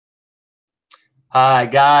Hi,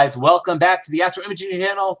 guys. Welcome back to the Astro Imaging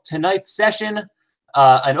channel. Tonight's session,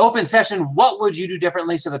 an open session. What would you do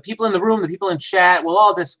differently? So the people in the room, the people in chat, will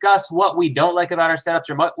all discuss what we don't like about our setups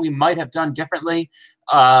or what we might have done differently.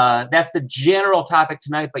 That's the general topic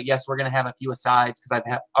tonight. But yes, we're going to have a few asides because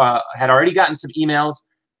I've had already gotten some emails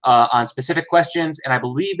on specific questions, and I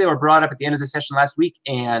believe they were brought up at the end of the session last week,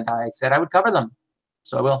 and I said I would cover them.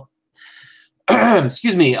 So I will.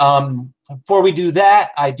 Excuse me. Before we do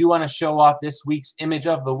that, I do want to show off this week's image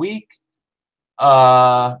of the week.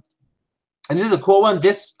 And this is a cool one.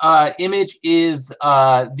 This image is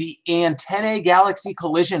the Antennae Galaxy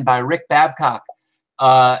Collision by Rick Babcock.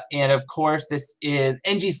 And of course, this is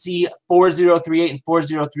NGC 4038 and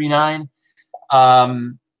 4039,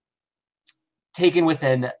 taken with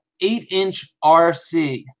an 8-inch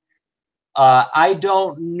RC. I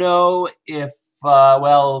don't know if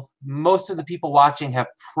well, most of the people watching have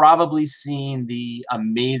probably seen the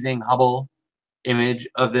amazing Hubble image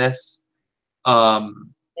of this.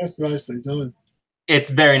 That's nicely done. It's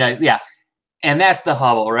very nice, yeah. And that's the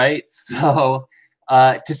Hubble, right? So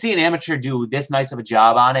to see an amateur do this nice of a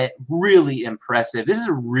job on it, really impressive. This is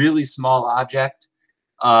a really small object.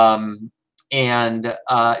 And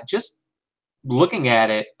just looking at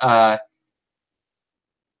it, I'm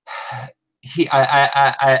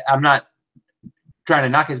not trying to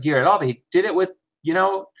knock his gear at all, but he did it with, you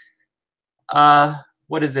know,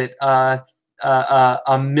 what is it, a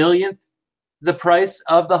millionth the price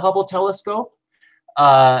of the Hubble telescope.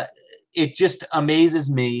 It just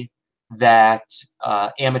amazes me that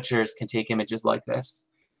amateurs can take images like this,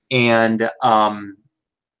 and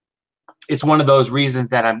it's one of those reasons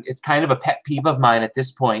that it's kind of a pet peeve of mine at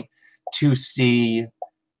this point to see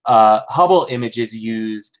Hubble images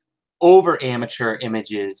used over amateur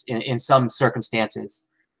images in some circumstances.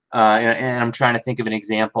 And I'm trying to think of an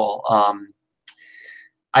example.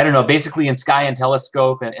 I don't know, basically in Sky and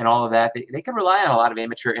Telescope and all of that, they can rely on a lot of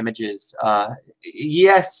amateur images.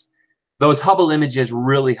 Yes, those Hubble images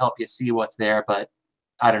really help you see what's there, but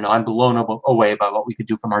I don't know, I'm blown away by what we could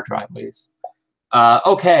do from our driveways.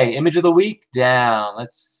 Okay, image of the week down.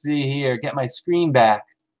 Let's see here, get my screen back.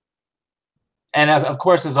 And of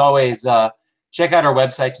course, as always, check out our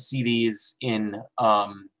website to see these in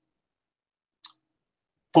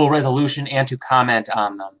full resolution and to comment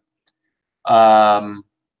on them.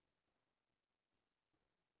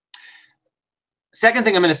 Second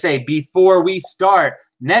thing I'm going to say before we start,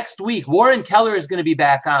 next week, Warren Keller is going to be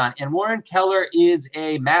back on. And Warren Keller is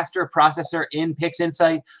a master processor in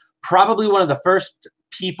PixInsight, probably one of the first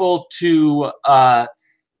people to, I'll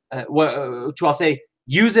say,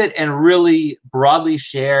 use it and really broadly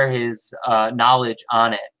share his knowledge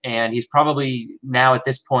on it. And he's probably now at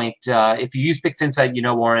this point, if you use PixInsight, you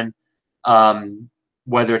know Warren,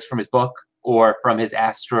 whether it's from his book or from his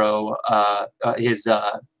Astro,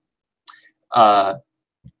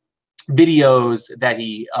 videos that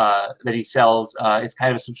he sells. It's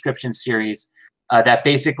kind of a subscription series that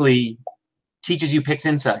basically teaches you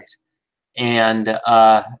PixInsight. And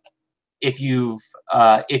if you've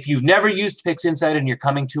never used PixInsight and you're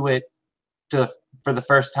coming to it for the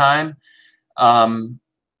first time,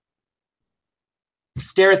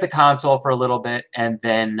 stare at the console for a little bit and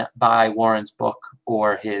then buy Warren's book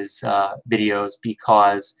or his videos,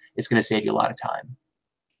 because it's going to save you a lot of time.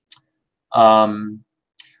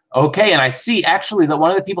 Okay, and I see actually that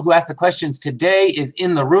one of the people who asked the questions today is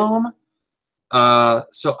in the room.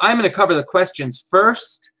 So I'm going to cover the questions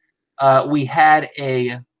first. We had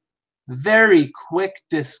a very quick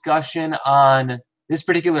discussion on this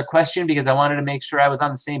particular question because I wanted to make sure I was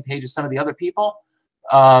on the same page as some of the other people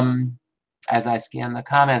as I scan the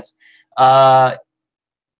comments.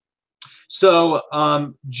 So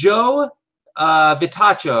Joe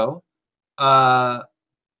Vitaccio has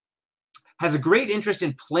a great interest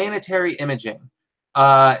in planetary imaging,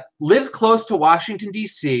 lives close to Washington,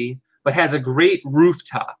 D.C., but has a great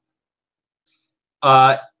rooftop.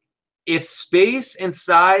 If space and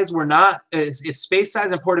size were not, if space size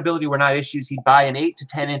and portability were not issues, he'd buy an 8 to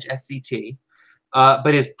 10-inch SCT.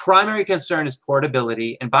 But his primary concern is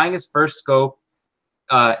portability and buying his first scope,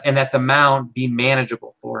 and that the mount be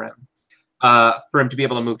manageable for him to be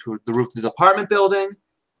able to move to the roof of his apartment building.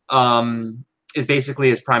 Is basically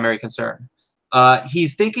his primary concern.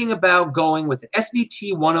 He's thinking about going with an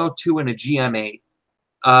SVT 102 and a GM8.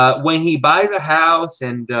 When he buys a house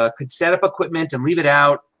and could set up equipment and leave it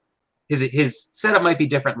out, his setup might be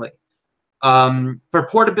differently. For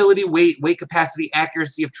portability, weight capacity,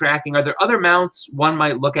 accuracy of tracking, are there other mounts one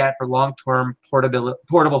might look at for long-term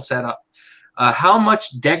portable setup? How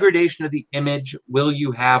much degradation of the image will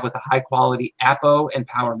you have with a high-quality Apo and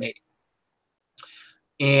PowerMate?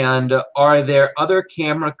 And are there other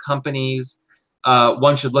camera companies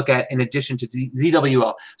one should look at in addition to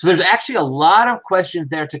ZWO? So there's actually a lot of questions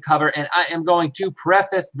there to cover, and I am going to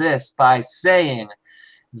preface this by saying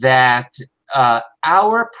that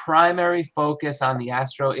our primary focus on the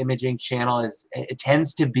Astro Imaging channel it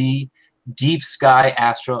tends to be deep sky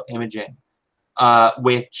astro imaging,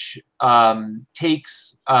 which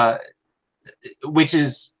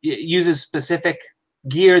uses specific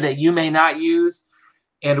gear that you may not use,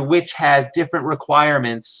 and which has different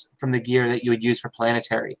requirements from the gear that you would use for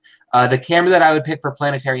planetary. The camera that I would pick for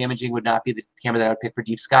planetary imaging would not be the camera that I would pick for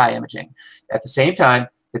deep sky imaging. At the same time,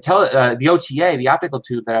 the OTA, the optical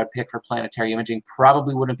tube that I would pick for planetary imaging,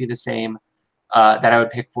 probably wouldn't be the same that I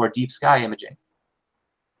would pick for deep sky imaging.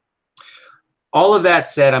 All of that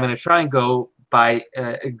said, I'm going to try and go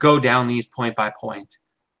down these point by point.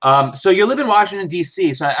 So you live in Washington,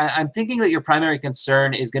 D.C., so I'm thinking that your primary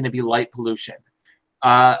concern is going to be light pollution.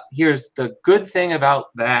 Here's the good thing about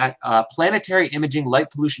that. Planetary imaging, light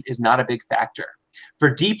pollution is not a big factor. For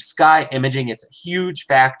deep sky imaging, it's a huge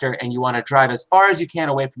factor, and you want to drive as far as you can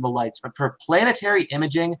away from the lights. But for planetary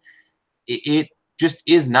imaging, it just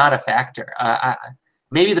is not a factor.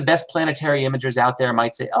 Maybe the best planetary imagers out there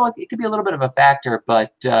might say, oh, it could be a little bit of a factor,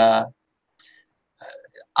 but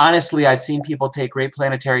honestly, I've seen people take great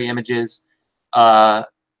planetary images from,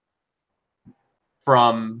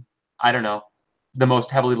 I don't know, the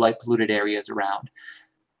most heavily light polluted areas around.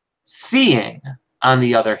 Seeing, on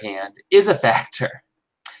the other hand, is a factor.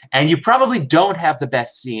 And you probably don't have the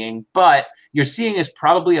best seeing, but your seeing is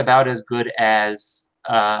probably about as good as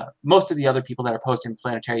most of the other people that are posting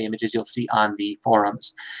planetary images you'll see on the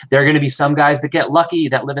forums. There are going to be some guys that get lucky,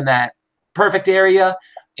 that live in that perfect area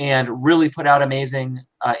and really put out amazing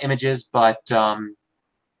images, but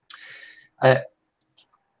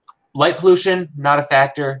light pollution, not a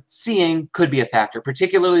factor. Seeing could be a factor,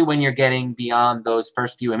 particularly when you're getting beyond those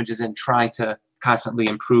first few images and trying to constantly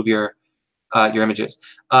improve your images.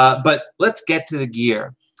 But let's get to the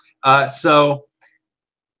gear. So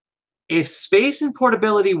if space and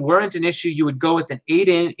portability weren't an issue, you would go with an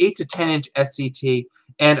 8 to 10-inch SCT.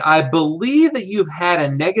 And I believe that you've had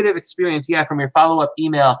a negative experience, yeah, from your follow-up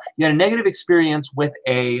email. You had a negative experience with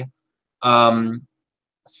a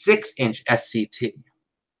 6-inch SCT.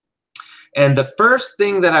 And the first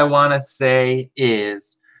thing that I want to say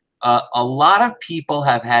is a lot of people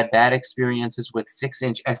have had bad experiences with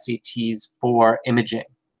 6-inch SCTs for imaging.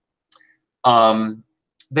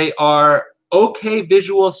 They are okay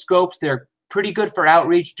visual scopes. They're pretty good for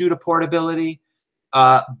outreach due to portability.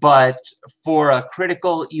 But for a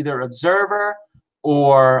critical either observer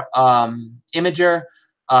or imager,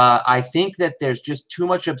 I think that there's just too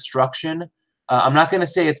much obstruction. I'm not going to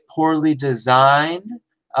say it's poorly designed,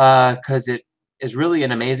 because it is really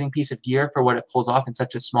an amazing piece of gear for what it pulls off in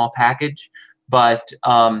such a small package, but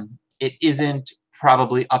it isn't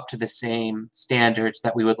probably up to the same standards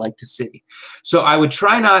that we would like to see. So I would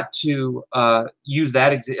try not to use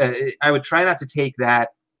that. I would try not to take that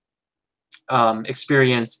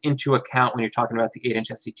experience into account when you're talking about the 8-inch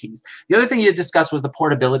SCTs. The other thing you discussed was the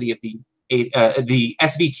portability of the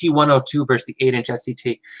SVT102 versus the 8-inch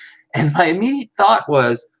SCT. And my immediate thought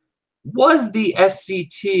was the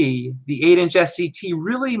SCT, the 8-inch SCT,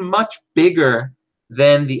 really much bigger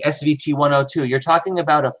than the SVT102? You're talking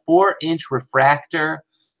about a 4-inch refractor,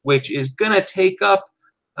 which is going to take up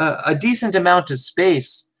a decent amount of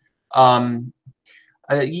space.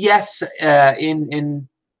 Yes, in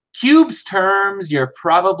cubes terms, you're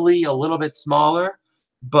probably a little bit smaller,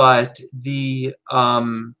 but the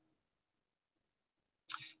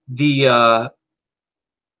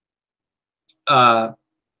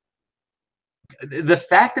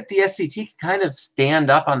fact that the SCT can kind of stand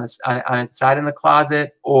up on its side in the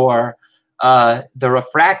closet, or the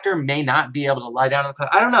refractor may not be able to lie down in the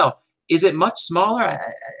closet. I don't know. Is it much smaller?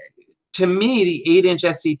 To me, the 8-inch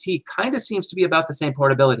SCT kind of seems to be about the same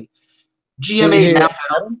portability. GM8 mount.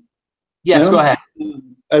 Yes, go ahead.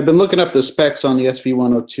 I've been looking up the specs on the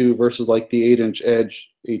SV102 versus like the 8-inch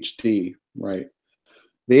Edge HD, right?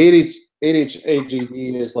 The 8-inch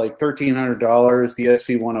HD is like $1,300. The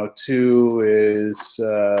SV102 is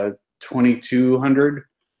 $2,200.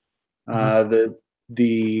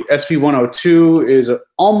 The SV102 is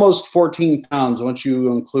almost 14 pounds once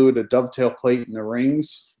you include a dovetail plate in the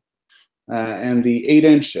rings. And the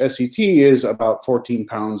 8-inch SCT is about 14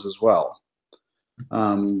 pounds as well.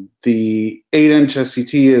 The 8-inch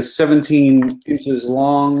SCT is 17 inches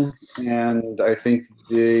long, and I think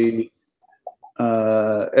the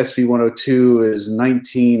SV102 is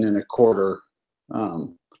 19 1/4.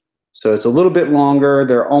 So it's a little bit longer.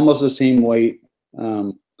 They're almost the same weight.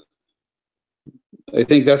 I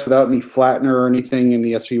think that's without any flattener or anything in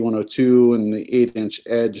the SV102, and the 8-inch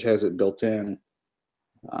Edge has it built in.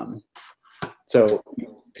 So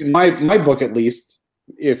in my book, at least,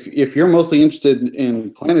 if you're mostly interested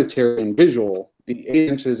in planetary and visual, the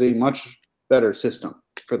 8-inch is a much better system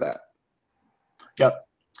for that. Yep.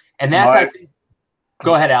 And that's, I think,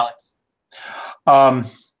 go ahead, Alex.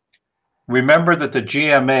 Remember that the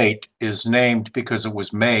GM8 is named because it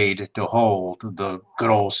was made to hold the good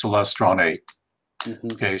old Celestron 8.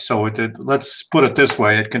 Okay, so let's put it this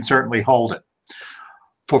way, it can certainly hold it.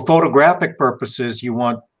 For photographic purposes, you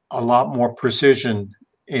want a lot more precision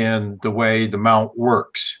in the way the mount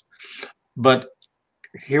works. But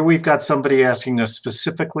here we've got somebody asking us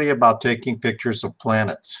specifically about taking pictures of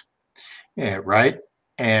planets, right?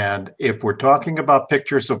 And if we're talking about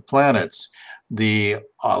pictures of planets, a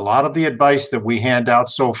lot of the advice that we hand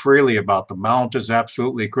out so freely about the mount is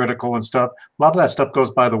absolutely critical and stuff, a lot of that stuff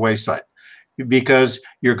goes by the wayside, because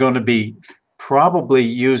you're going to be probably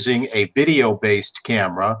using a video-based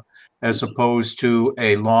camera as opposed to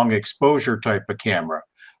a long exposure type of camera.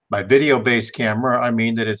 By video-based camera, I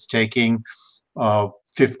mean that it's taking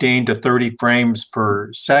 15 to 30 frames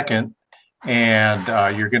per second, and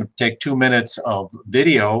you're going to take 2 minutes of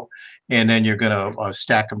video, and then you're going to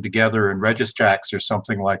stack them together in Registrax or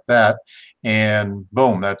something like that, and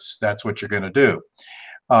boom, that's what you're going to do.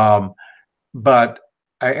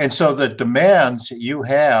 And so the demands you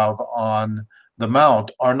have on the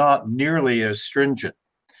mount are not nearly as stringent.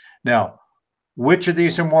 Now, which of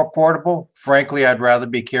these are more portable? Frankly, I'd rather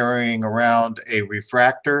be carrying around a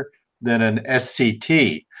refractor than an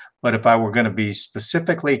SCT. But if I were going to be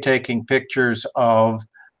specifically taking pictures of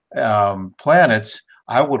planets,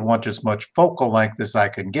 I would want as much focal length as I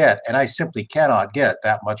can get. And I simply cannot get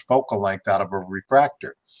that much focal length out of a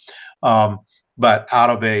refractor. But out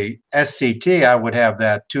of a SCT, I would have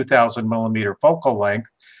that 2000 millimeter focal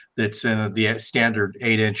length that's in the standard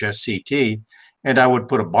 8-inch SCT, and I would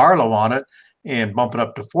put a Barlow on it and bump it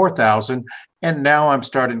up to 4000. And now I'm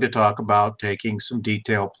starting to talk about taking some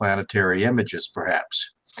detailed planetary images,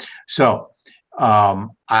 perhaps. So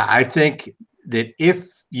I think that if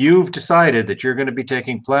you've decided that you're going to be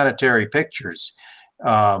taking planetary pictures,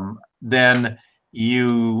 then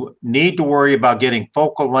you need to worry about getting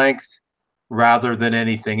focal length rather than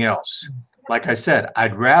anything else. Like I said,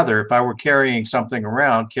 I'd rather, if I were carrying something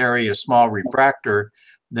around, carry a small refractor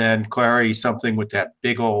than carry something with that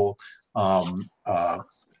big old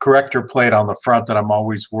corrector plate on the front that I'm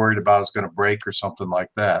always worried about is going to break or something like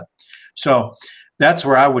that. So that's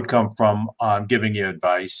where I would come from on giving you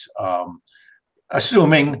advice,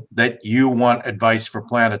 assuming that you want advice for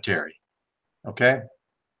planetary. Okay?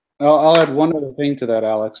 I'll add one other thing to that,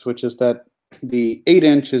 Alex, which is that the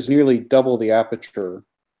 8-inch is nearly double the aperture.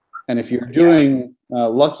 And if you're doing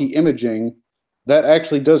lucky imaging, that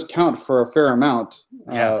actually does count for a fair amount.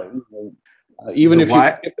 Yeah. Even if you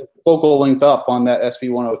get the focal length up on that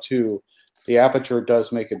SV102, the aperture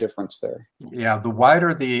does make a difference there. Yeah, the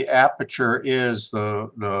wider the aperture is, the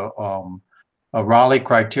Raleigh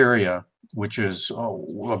criteria, which is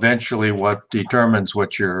eventually what determines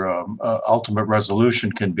what your ultimate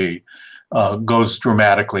resolution can be, goes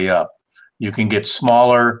dramatically up. You can get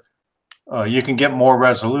smaller, you can get more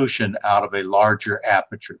resolution out of a larger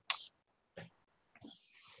aperture.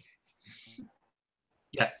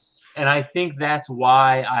 Yes, and I think that's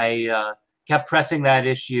why I kept pressing that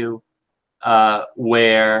issue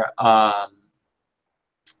where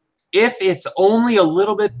if it's only a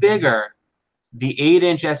little bit bigger, the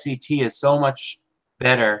 8-inch SCT is so much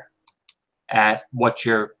better at what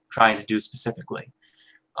you're trying to do specifically.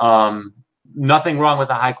 Nothing wrong with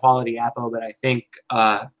a high quality Apo, but I think,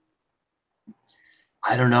 I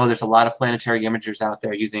don't know, there's a lot of planetary imagers out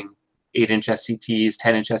there using 8-inch SCTs,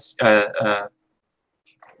 10-inch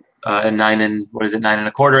and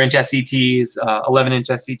 9.25-inch SCTs, 11-inch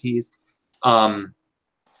SCTs.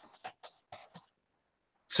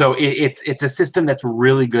 So it's a system that's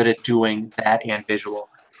really good at doing that and visual.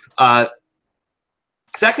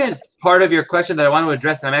 Second part of your question that I want to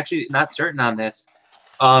address, and I'm actually not certain on this,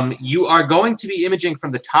 you are going to be imaging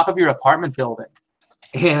from the top of your apartment building.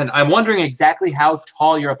 And I'm wondering exactly how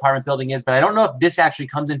tall your apartment building is, but I don't know if this actually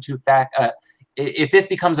comes into if this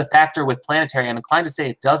becomes a factor with planetary. I'm inclined to say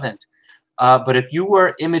it doesn't. But if you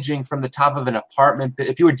were imaging from the top of an apartment,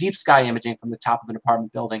 if you were deep sky imaging from the top of an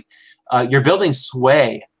apartment building, your building's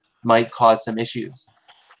sway might cause some issues,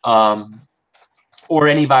 or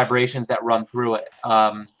any vibrations that run through it.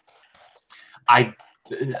 I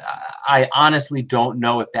honestly don't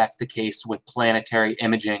know if that's the case with planetary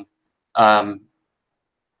imaging.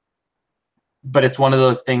 but it's one of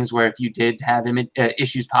those things where if you did have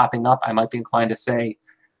issues popping up, I might be inclined to say,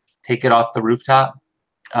 take it off the rooftop.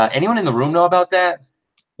 Anyone in the room know about that?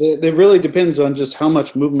 It really depends on just how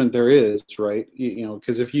much movement there is, right? You know,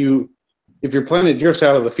 because if your planet drifts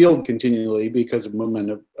out of the field continually because of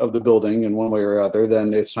movement of the building in one way or other,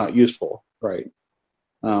 then it's not useful, right?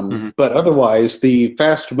 But otherwise, the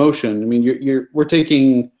fast motion, I mean, we're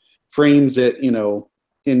taking frames at, you know,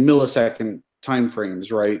 in millisecond time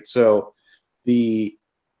frames, right? So the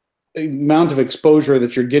amount of exposure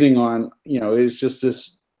that you're getting on, you know, is just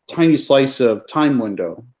this tiny slice of time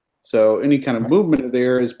window. So any kind of movement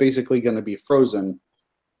there is basically going to be frozen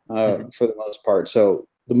for the most part. So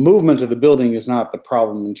the movement of the building is not the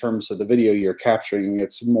problem in terms of the video you're capturing.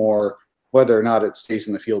 It's more whether or not it stays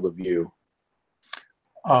in the field of view.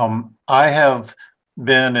 I have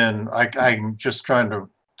been in, I'm just trying to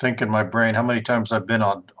think in my brain how many times I've been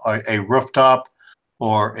on a rooftop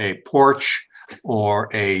or a porch or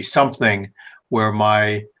a something where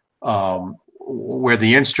my where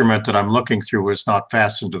the instrument that I'm looking through is not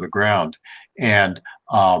fastened to the ground. And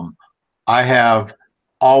I have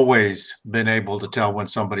always been able to tell when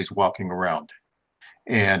somebody's walking around.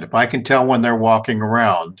 And if I can tell when they're walking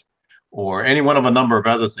around, or any one of a number of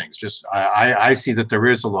other things, just I see that there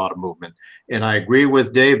is a lot of movement. And I agree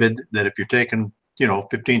with David that if you're taking, you know,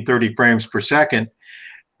 15, 30 frames per second,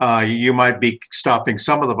 you might be stopping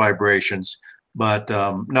some of the vibrations. But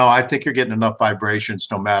no, I think you're getting enough vibrations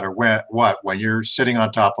no matter when you're sitting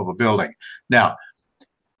on top of a building. Now,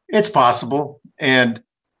 it's possible, and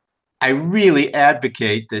I really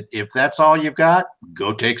advocate that if that's all you've got,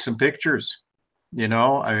 go take some pictures. You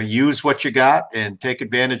know, use what you got and take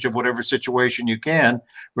advantage of whatever situation you can,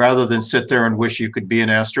 rather than sit there and wish you could be an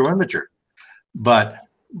astro imager. But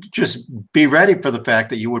just be ready for the fact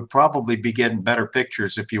that you would probably be getting better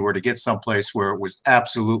pictures if you were to get someplace where it was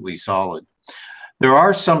absolutely solid. There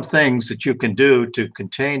are some things that you can do to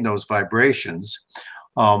contain those vibrations.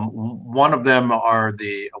 One of them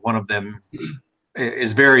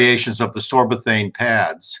is variations of the Sorbothane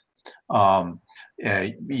pads.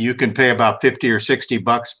 You can pay about 50 or 60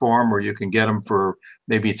 bucks for them, or you can get them for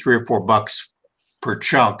maybe $3 or $4 per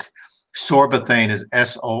chunk. Sorbothane is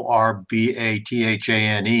Sorbathane,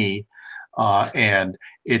 and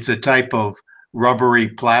it's a type of rubbery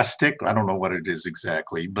plastic. I don't know what it is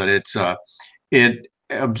exactly, but it's you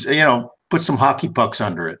know, put some hockey pucks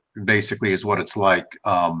under it, basically is what it's like,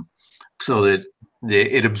 so that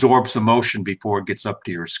it absorbs the motion before it gets up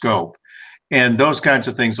to your scope. And those kinds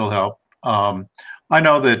of things will help. I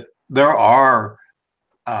know that there are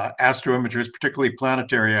astro imagers, particularly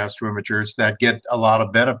planetary astro imagers, that get a lot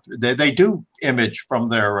of benefit. They do image from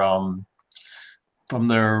their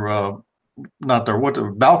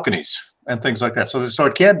balconies and things like that. So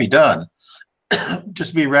it can be done.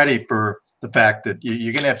 Just be ready for the fact that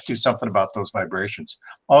you're going to have to do something about those vibrations.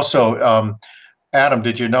 Also, Adam,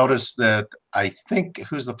 did you notice that I think,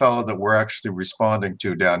 who's the fellow that we're actually responding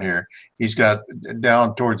to down here? He's got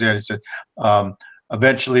down towards the end, he said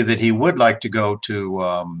eventually that he would like to go to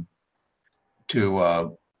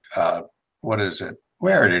what is it?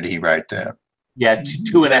 Where did he write that? Yeah,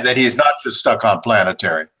 that he's not just stuck on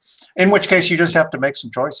planetary. In which case you just have to make some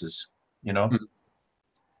choices, you know?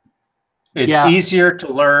 It's easier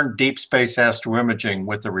to learn deep space astroimaging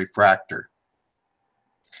with a refractor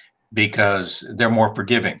because they're more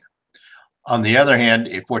forgiving. On the other hand,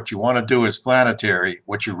 if what you want to do is planetary,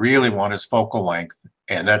 what you really want is focal length,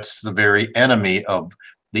 and that's the very enemy of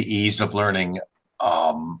the ease of learning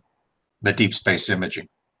the deep space imaging.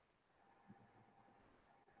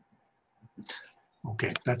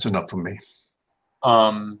 Okay, that's enough for me.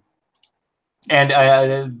 And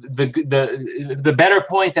the better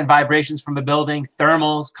point than vibrations from the building,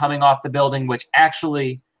 thermals coming off the building, which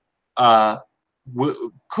actually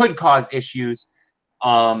could cause issues.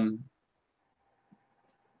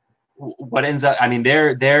 What ends up, I mean,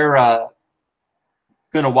 they're going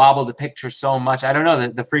to wobble the picture so much. I don't know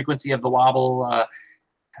the frequency of the wobble.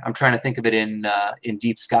 I'm trying to think of it in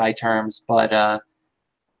deep sky terms, but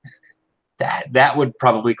that would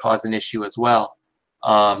probably cause an issue as well.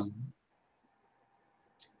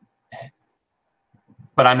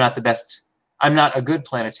 But I'm not the best. I'm not a good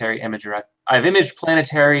planetary imager. I've imaged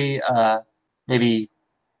planetary maybe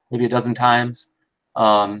a dozen times.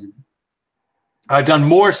 I've done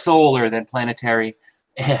more solar than planetary,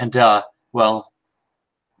 and well,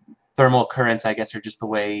 thermal currents, I guess, are just the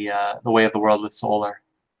way of the world with solar.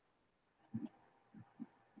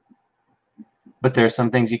 But there are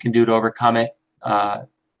some things you can do to overcome it.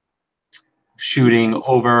 Shooting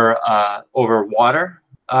over water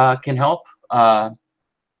can help.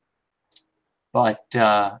 But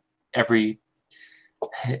every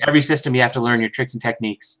every system you have to learn your tricks and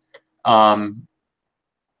techniques.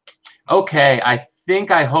 Okay, I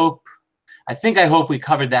hope we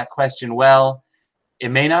covered that question well. It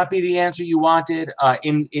may not be the answer you wanted.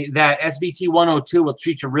 In that SVT 102 will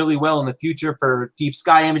treat you really well in the future for deep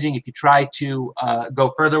sky imaging if you try to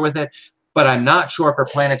go further with it. But I'm not sure for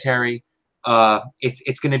planetary,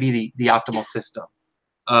 it's going to be the optimal system.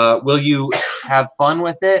 Will you have fun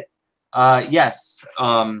with it? Yes.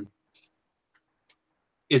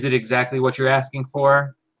 Is it exactly what you're asking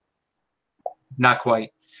for? Not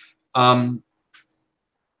quite.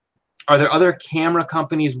 Are there other camera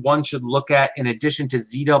companies one should look at in addition to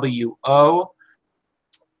ZWO?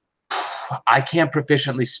 I can't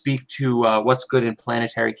proficiently speak to what's good in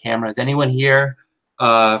planetary cameras. Anyone here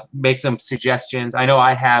make some suggestions? I know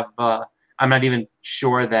I have, I'm not even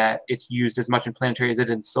sure that it's used as much in planetary as it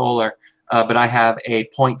is in solar, but I have a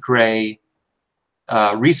Point Grey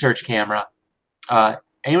research camera.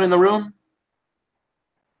 Anyone in the room?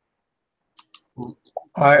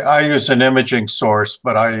 I use an imaging source,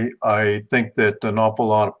 but I think that an awful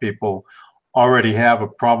lot of people already have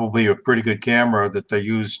probably a pretty good camera that they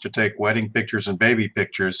use to take wedding pictures and baby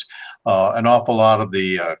pictures. An awful lot of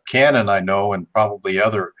the Canon I know, and probably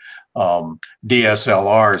other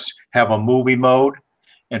DSLRs, have a movie mode,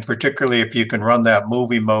 and particularly if you can run that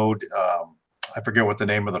movie mode, I forget what the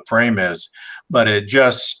name of the frame is, but it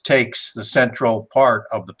just takes the central part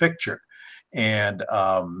of the picture. And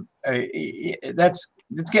it's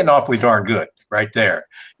getting awfully darn good right there.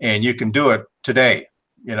 And you can do it today.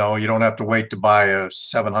 You know, you don't have to wait to buy a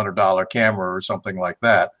 $700 camera or something like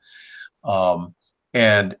that.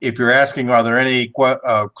 And if you're asking, are there any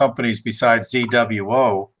companies besides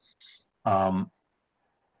ZWO?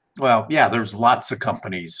 Well, yeah, there's lots of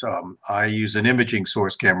companies. I use an imaging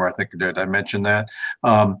source camera. I think did I mention that?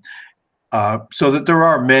 So that there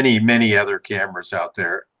are many, many other cameras out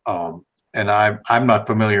there. And I'm not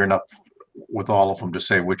familiar enough with all of them to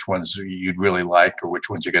say which ones you'd really like or which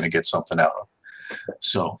ones you're going to get something out of.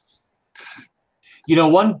 So, you know,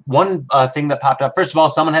 one thing that popped up. First of all,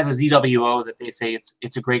 someone has a ZWO that they say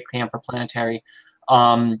it's a great cam for planetary.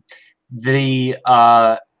 The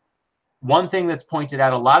one thing that's pointed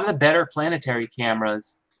out, a lot of the better planetary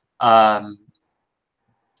cameras may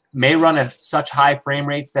run at such high frame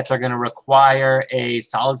rates that they're going to require a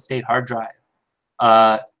solid state hard drive.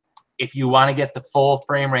 If you want to get the full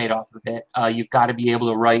frame rate off of it, you've got to be able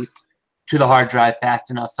to write to the hard drive fast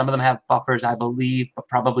enough. Some of them have buffers, I believe, but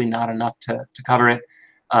probably not enough to cover it.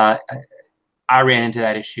 I ran into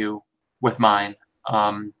that issue with mine,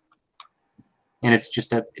 and it's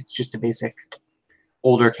just a basic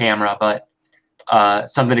older camera, but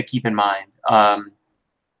something to keep in mind.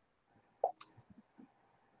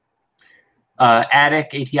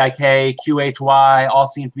 ATIK, ATIK, QHY all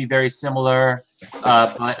seem to be very similar,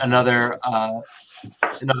 but another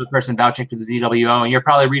person vouching for the ZWO, and you're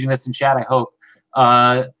probably reading this in chat, I hope.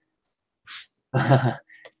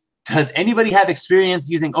 Does anybody have experience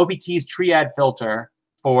using OPT's Triad filter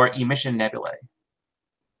for emission nebulae?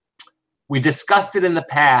 We discussed it in the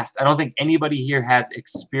past. I don't think anybody here has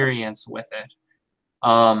experience with it.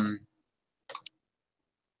 I'm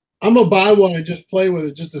gonna buy one and just play with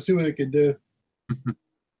it just to see what it can do.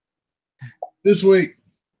 This week.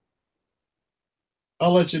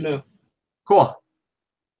 I'll let you know. Cool.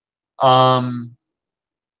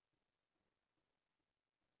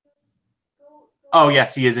 Oh,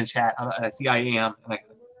 yes, he is in chat. I see I am. And I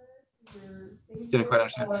didn't quite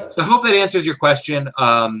understand. So I hope that answers your question.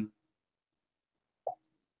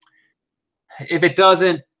 If it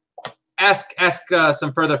doesn't, ask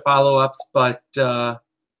some further follow-ups, but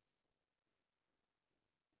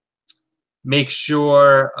make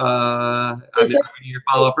sure I'm just reading your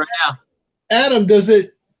follow-up right now. Adam, does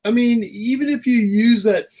it, I mean, even if you use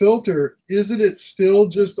that filter, isn't it still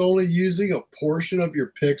just only using a portion of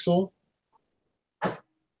your pixel?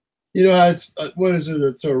 You know, it's, what is it?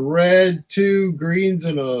 It's a red, 2 greens,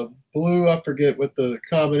 and a blue. I forget what the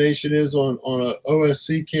combination is on a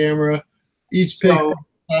OSC camera. Each pixel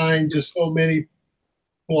behind just so many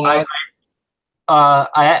blocks.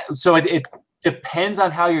 So it depends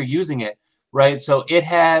on how you're using it, right? So it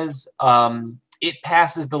has it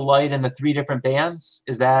passes the light in the 3 different bands.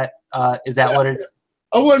 Is that what it is?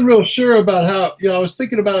 I wasn't real sure about how, you know, I was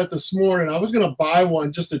thinking about it this morning. I was going to buy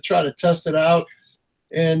one just to try to test it out.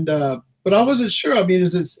 And, but I wasn't sure. I mean,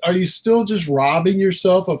 are you still just robbing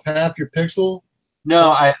yourself of half your pixel?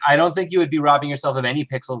 No, I don't think you would be robbing yourself of any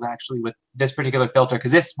pixels actually with this particular filter,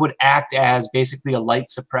 because this would act as basically a light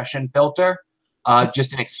suppression filter,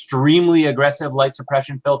 just an extremely aggressive light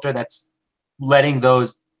suppression filter that's letting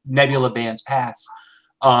those nebula bands pass.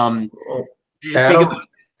 Just think Adam, about-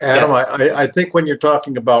 Adam, Yes. I think when you're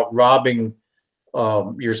talking about robbing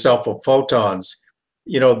yourself of photons,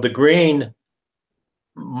 the green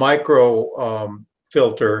micro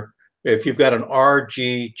filter, if you've got an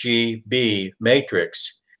RGGB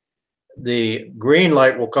matrix, the green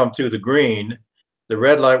light will come through the green, the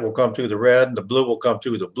red light will come through the red, and the blue will come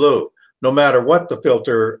through the blue, no matter what the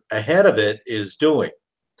filter ahead of it is doing.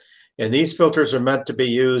 And these filters are meant to be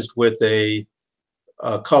used with a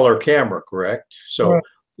color camera, correct? So, Right.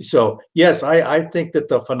 so yes, I think that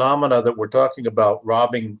the phenomena that we're talking about,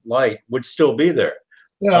 robbing light, would still be there.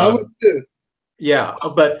 Yeah, I would too. Yeah,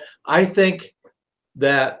 but I think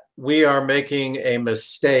that we are making a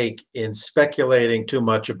mistake in speculating too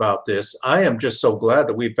much about this. I am just so glad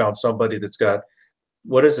that we found somebody that's got,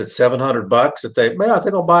 what is it, $700 that they, man, I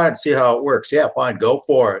think I'll buy it and see how it works. Yeah, fine, go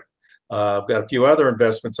for it. I've got a few other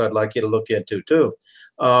investments I'd like you to look into too.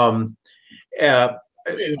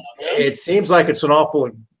 It seems like it's an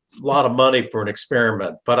awful lot of money for an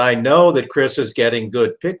experiment, but I know that Chris is getting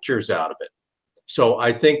good pictures out of it. So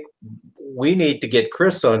I think we need to get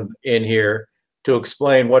Chris in here to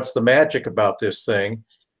explain what's the magic about this thing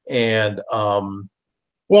and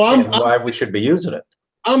why we should be using it.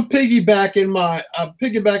 I'm piggybacking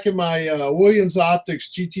my Williams Optics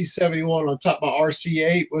GT71 on top of my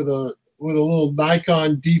RC8 with a little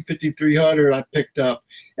Nikon D5300 I picked up,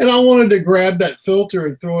 and I wanted to grab that filter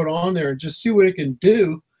and throw it on there and just see what it can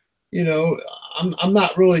do. I'm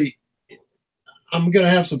not really. I'm gonna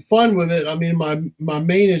have some fun with it. I mean, my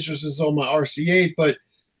main interest is on my RC8, but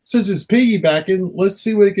since it's piggybacking, let's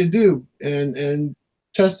see what it can do and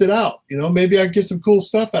test it out. Maybe I can get some cool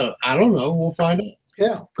stuff out of it. I don't know. We'll find out.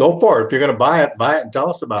 Yeah, go for it. If you're going to buy it and tell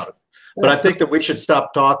us about it. But I think that we should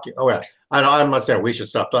stop talking. Oh, yeah. I'm not saying we should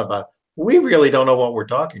stop talking about it. We really don't know what we're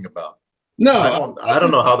talking about. No, I don't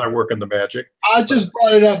know how they're working the magic. I just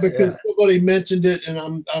brought it up because somebody mentioned it, and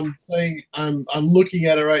I'm saying I'm looking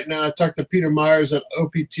at it right now. I talked to Peter Myers at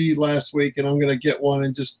OPT last week, and I'm going to get one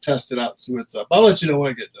and just test it out and see what's up. I'll let you know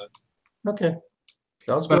when I get done. Okay,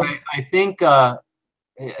 sounds But good. I think as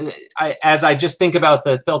I just think about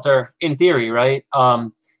the filter in theory, right?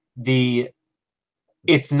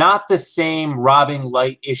 It's not the same robbing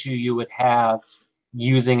light issue you would have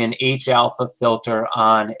using an H alpha filter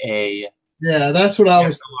on a that's what I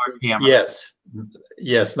was. DSLR camera.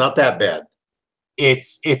 Yes, not that bad.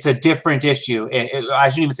 It's a different issue. I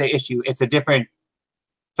shouldn't even say issue. It's a different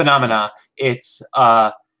phenomena. It's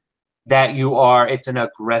it's an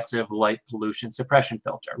aggressive light pollution suppression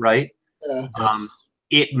filter, right? Yeah.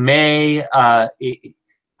 It may,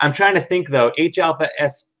 I'm trying to think though, H alpha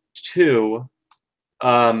S2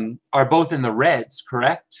 are both in the reds,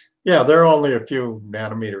 correct? Yeah, they're only a few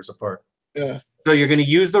nanometers apart. Yeah. So you're going to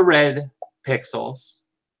use the red pixels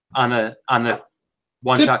on the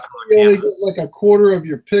one-shot color You only camera. get like a quarter of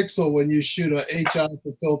your pixel when you shoot a H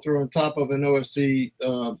alpha filter on top of an OSC,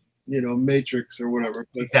 matrix or whatever.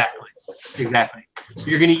 Exactly. So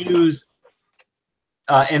you're going to use,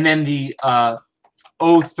 and then the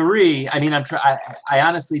 03. I mean, I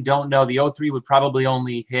honestly don't know. The 03 would probably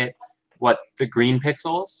only hit the green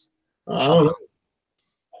pixels. I don't know.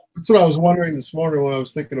 That's what I was wondering this morning when I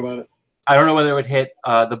was thinking about it. I don't know whether it would hit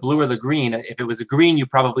the blue or the green. If it was a green, you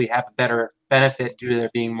probably have a better benefit due to there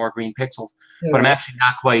being more green pixels. Yeah. But I'm actually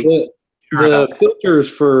not quite sure about The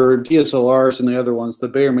filters for DSLRs and the other ones, the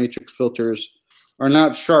Bayer matrix filters, are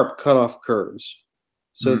not sharp cutoff curves.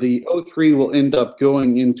 So the 03 will end up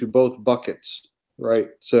going into both buckets, right?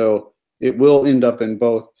 So it will end up in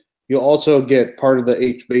both. You'll also get part of the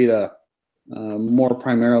H beta more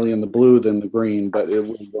primarily in the blue than the green, but it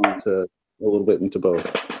will go into a little bit into both.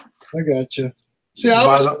 I got you. See,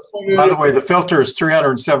 By the way, the filter is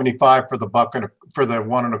 375 for the bucket for the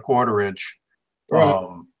 1 1/4 inch.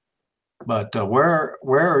 Right. But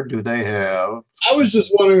where do they have? I was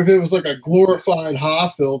just wondering if it was like a glorified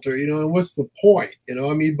HA filter, and what's the point?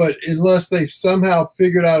 I mean, but unless they've somehow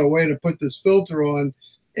figured out a way to put this filter on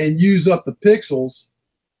and use up the pixels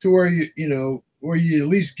to where where you at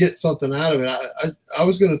least get something out of it. I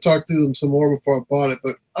was going to talk to them some more before I bought it,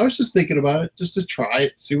 but I was just thinking about it just to try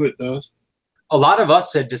it, see what it does. A lot of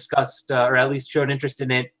us had discussed, or at least showed interest in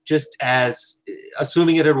it, just as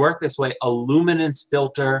assuming it would work this way, a luminance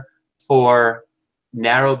filter for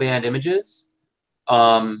narrowband images.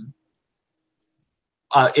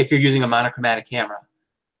 If you're using a monochromatic camera.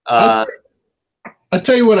 I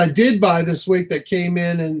tell you what I did buy this week that came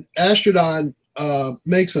in, and Astrodon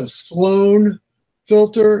makes a Sloan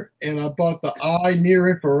filter, and I bought the eye near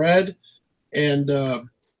infrared, and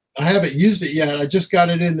I haven't used it yet. I just got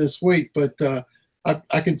it in this week, but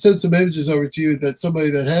I can send some images over to you that somebody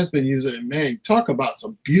that has been using it. Man, talk about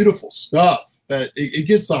some beautiful stuff. that it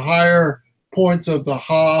gets the higher points of the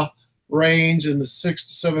Ha range and the 600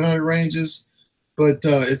 to 700 ranges, but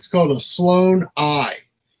it's called a Sloan Eye,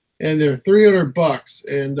 and they're $300.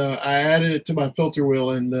 And I added it to my filter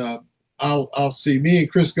wheel, and I'll see. Me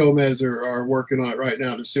and Chris Gomez are working on it right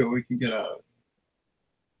now to see what we can get out of it.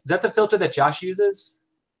 Is that the filter that Josh uses?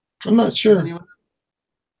 I'm not sure.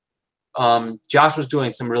 Josh was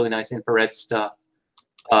doing some really nice infrared stuff.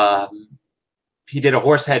 He did a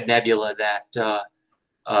Horsehead Nebula that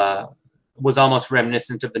was almost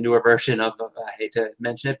reminiscent of the newer version of, I hate to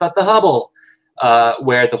mention it, but the Hubble,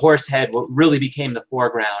 where the Horsehead really became the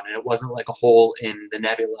foreground, and it wasn't like a hole in the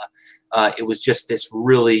nebula. It was just this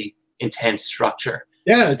really intense structure.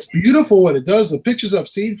 Yeah, it's beautiful what it does. The pictures I've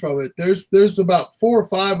seen from it, there's about 4 or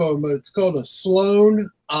 5 of them, but it's called a Sloan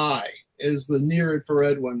Eye. Is the near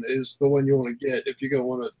infrared one, is the one you want to get if you're going to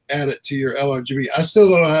want to add it to your LRGB. I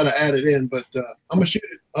still don't know how to add it in, but I'm going to shoot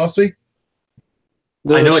it. I'll see.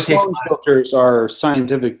 I know it takes filters are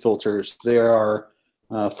scientific filters. They are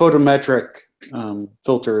photometric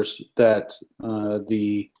filters that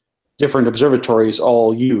the different observatories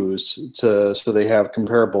all use so they have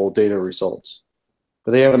comparable data results.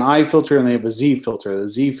 But they have an I filter and they have a Z filter. The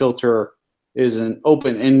Z filter is an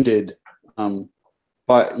open-ended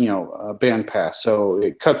bandpass, so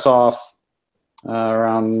it cuts off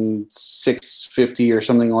around 650 or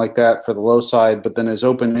something like that for the low side, but then is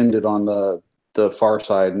open-ended on the far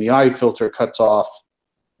side, and the I filter cuts off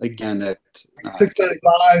again at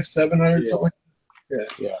 695, 700, something.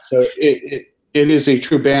 Yeah. So it is a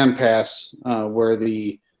true bandpass where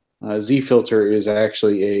the Z filter is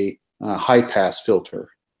actually a high pass filter.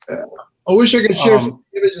 I wish I could share some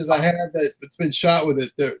images I have that's been shot with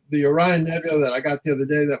it. The Orion Nebula that I got the other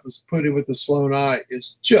day that was put in with the Sloan Eye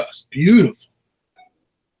is just beautiful.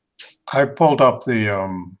 I pulled up the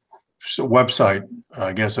website,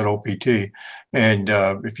 I guess at OPT, and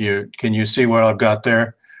can you see what I've got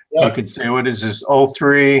there? Yeah. You can see what is this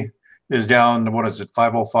 03 is down, what is it,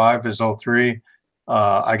 505 is 03.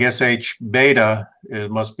 I guess H beta,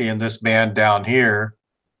 it must be in this band down here.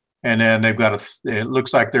 And then they've got it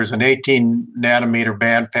looks like there's an 18 nanometer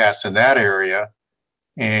band pass in that area.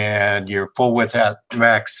 And your full width at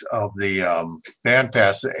max of the band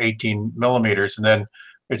pass, 18 millimeters. And then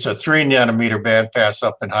it's a 3 nanometer band pass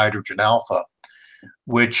up in hydrogen alpha,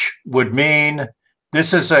 which would mean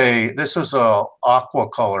this is a aqua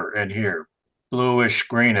color in here, bluish,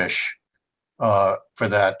 greenish for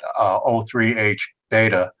that 03H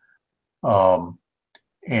beta.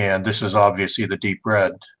 And this is obviously the deep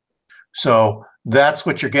red. So that's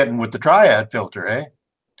what you're getting with the triad filter, eh?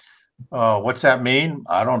 What's that mean?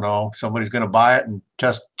 I don't know. Somebody's going to buy it and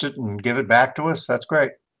test it and give it back to us. That's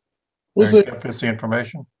great. We'll see. Give us the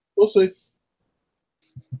information. We'll see.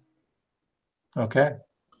 Okay.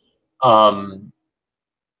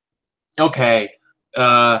 Okay.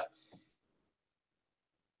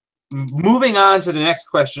 Moving on to the next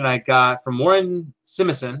question I got from Warren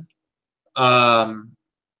Simison.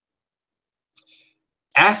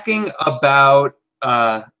 Asking about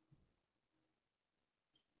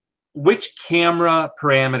which camera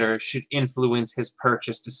parameters should influence his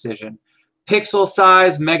purchase decision. Pixel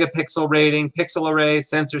size, megapixel rating, pixel array,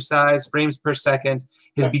 sensor size, frames per second.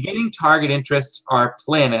 His beginning target interests are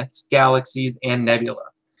planets, galaxies, and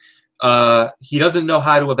nebula. He doesn't know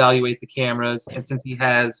how to evaluate the cameras, and since he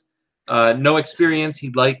has no experience,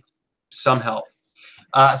 he'd like some help.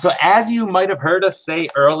 So as you might have heard us say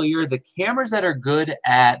earlier, the cameras that are good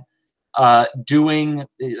at doing,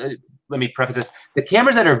 let me preface this, the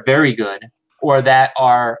cameras that are very good or that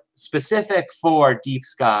are specific for deep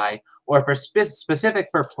sky or for specific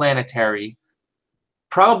for planetary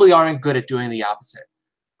probably aren't good at doing the opposite.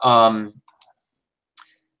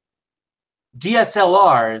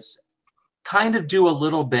 DSLRs kind of do a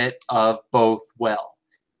little bit of both well.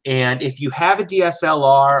 And if you have a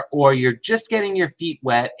DSLR or you're just getting your feet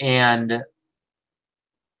wet and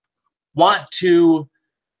want to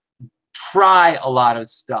try a lot of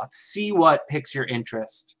stuff, see what piques your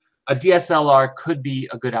interest, a DSLR could be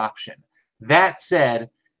a good option. That said,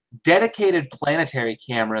 dedicated planetary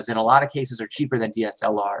cameras in a lot of cases are cheaper than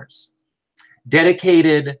DSLRs.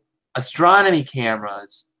 Dedicated astronomy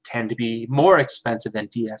cameras tend to be more expensive than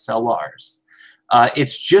DSLRs.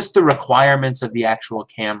 It's just the requirements of the actual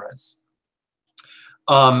cameras.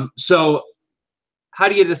 So how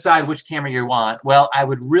do you decide which camera you want? Well, I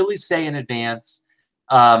would really say in advance,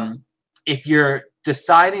 if you're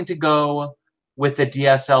deciding to go with a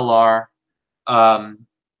DSLR,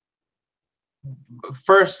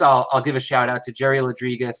 first I'll give a shout out to Jerry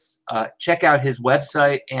Rodriguez. Check out his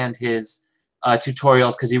website and his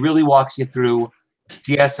tutorials because he really walks you through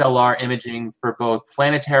DSLR imaging for both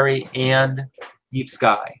planetary and deep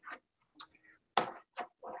sky.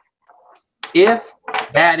 If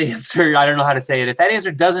that answer, I don't know how to say it, if that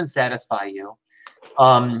answer doesn't satisfy you,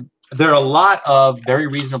 there are a lot of very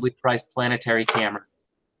reasonably priced planetary cameras.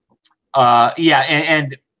 Yeah,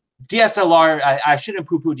 and DSLR, I shouldn't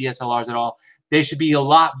poo-poo DSLRs at all. They should be a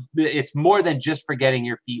lot, it's more than just for getting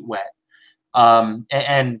your feet wet.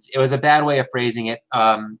 And it was a bad way of phrasing it.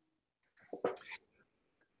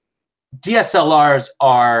 DSLRs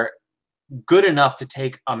are good enough to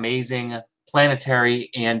take amazing planetary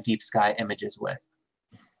and deep sky images with.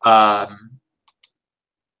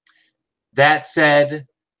 That said,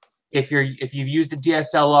 if you've used a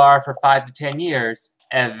DSLR for 5 to 10 years,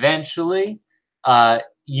 eventually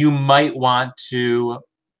you might want to,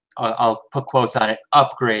 I'll put quotes on it,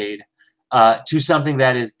 upgrade to something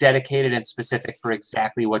that is dedicated and specific for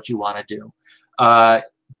exactly what you want to do.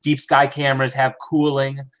 Deep sky cameras have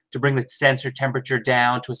cooling to bring the sensor temperature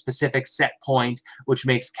down to a specific set point, which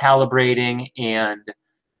makes calibrating and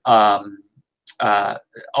a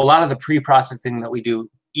lot of the pre-processing that we do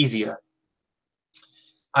easier.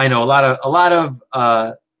 I know a lot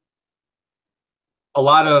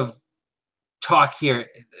of talk here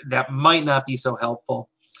that might not be so helpful.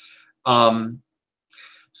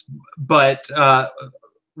 But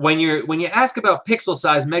when you ask about pixel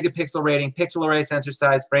size, megapixel rating, pixel array sensor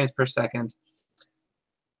size, frames per second,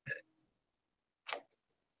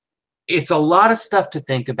 it's a lot of stuff to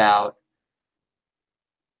think about.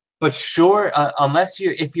 But sure,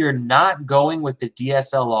 if you're not going with the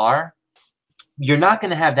DSLR, you're not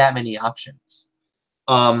going to have that many options.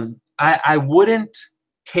 I wouldn't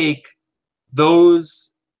take a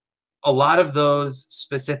lot of those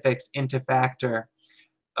specifics into factor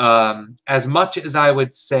as much as I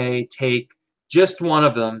would say take just one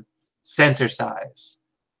of them, sensor size.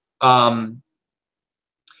 You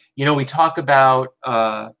know, we talk about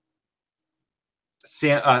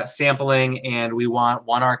sampling, and we want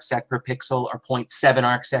 1 arcsec per pixel or 0.7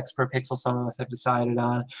 arcsecs per pixel, some of us have decided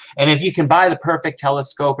on. And if you can buy the perfect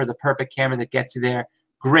telescope or the perfect camera that gets you there,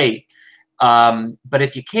 great. But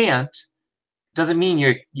if you can't, doesn't mean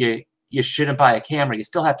you shouldn't buy a camera. You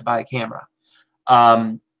still have to buy a camera.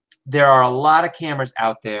 There are a lot of cameras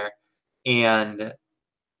out there, and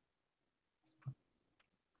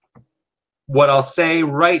what I'll say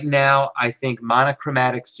right now, I think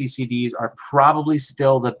monochromatic CCDs are probably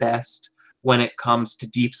still the best when it comes to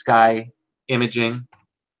deep sky imaging.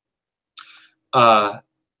 The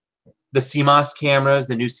CMOS cameras,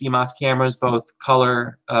 the new CMOS cameras, both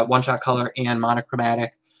color, one-shot color and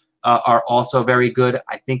monochromatic, are also very good.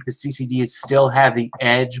 I think the CCDs still have the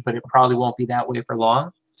edge, but it probably won't be that way for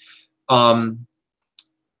long. And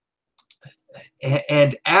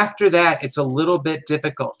after that, it's a little bit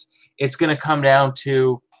difficult. It's going to come down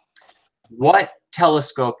to what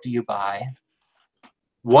telescope do you buy?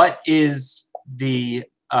 What is the...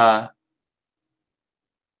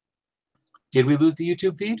 did we lose the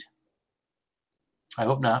YouTube feed? I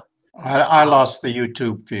hope not. I lost the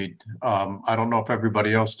YouTube feed. I don't know if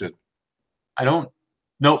everybody else did. Nope,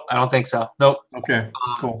 I don't think so. Nope. Okay,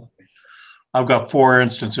 cool. I've got 4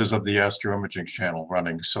 instances of the Astro Imaging channel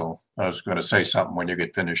running, so I was going to say something when you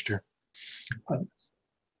get finished here.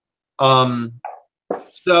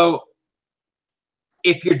 So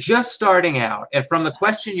if you're just starting out, and from the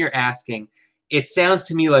question you're asking, it sounds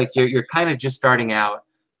to me like you're kind of just starting out.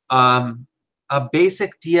 A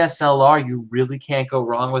basic DSLR, you really can't go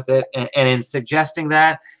wrong with it. And in suggesting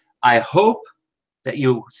that, I hope that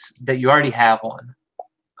you already have one,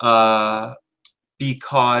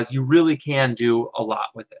 because you really can do a lot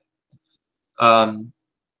with it.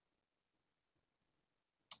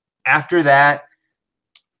 After that,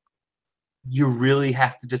 you really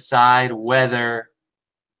have to decide whether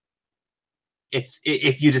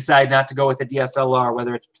if you decide not to go with a DSLR,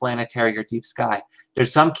 whether it's planetary or deep sky.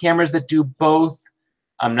 There's some cameras that do both.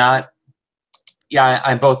 I'm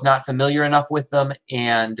both not familiar enough with them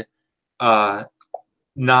and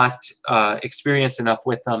not experienced enough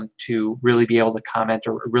with them to really be able to comment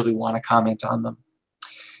or really want to comment on them.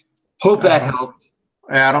 Hope that helped.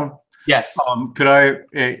 Adam? Yes.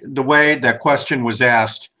 The way that question was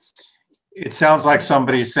asked, it sounds like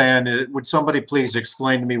somebody's saying, would somebody please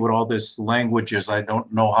explain to me what all this language is? I don't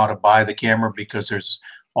know how to buy the camera because there's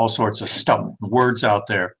all sorts of stuff, words out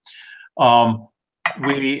there.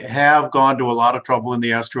 We have gone to a lot of trouble in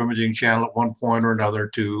the Astro Imaging channel at one point or another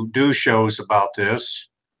to do shows about this.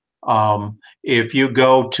 If you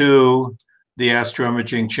go to the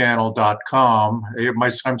astroimagingchannel.com,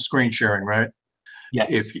 I'm screen sharing, right?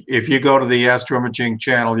 Yes. If you go to the Astro Imaging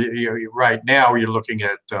channel, right now you're looking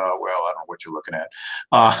at, well, I don't know what you're looking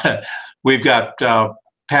at. We've got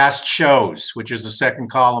past shows, which is the second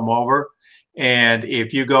column over. And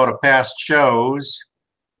if you go to past shows,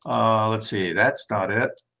 let's see, that's not it.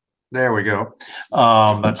 There we go.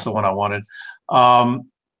 That's the one I wanted.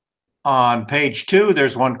 On page 2,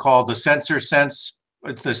 there's one called the Sensor Sense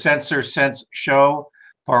Show,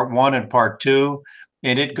 Part 1 and Part 2.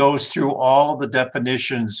 And it goes through all of the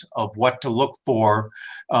definitions of what to look for,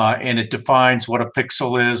 and it defines what a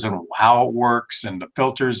pixel is and how it works and the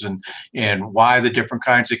filters and why the different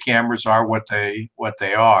kinds of cameras are what they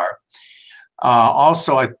are.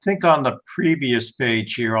 Also, I think on the previous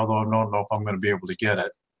page here, although I don't know if I'm going to be able to get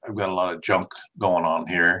it, I've got a lot of junk going on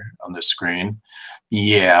here on this screen.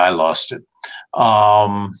 Yeah, I lost it.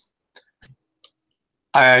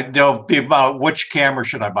 There'll be about which camera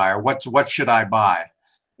should I buy or what should I buy,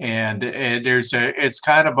 and it's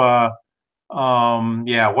kind of a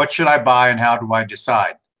yeah, what should I buy and how do I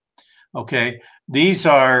decide? Okay, these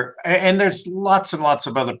are, and there's lots and lots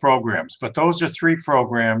of other programs, but those are 3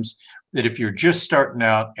 programs that if you're just starting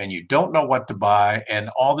out and you don't know what to buy and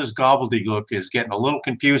all this gobbledygook is getting a little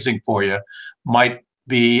confusing for you, might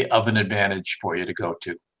be of an advantage for you to go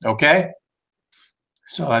to. Okay,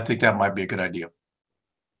 so I think that might be a good idea.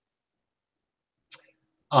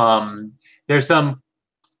 There's some,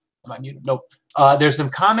 am I muted? Nope. There's some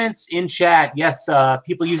comments in chat. Yes,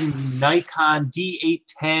 people using the Nikon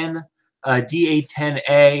D810,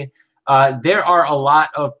 D810A. There are a lot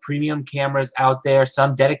of premium cameras out there,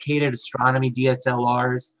 some dedicated astronomy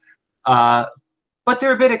DSLRs, but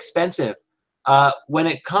they're a bit expensive. When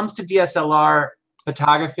it comes to DSLR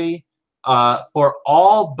photography, for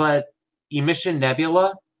all but emission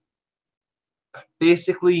nebula,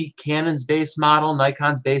 basically Canon's base model,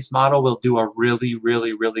 Nikon's base model will do a really,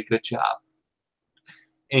 really, really good job.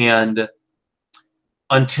 And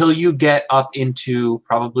until you get up into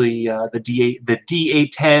probably the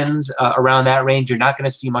D810s, around that range, you're not going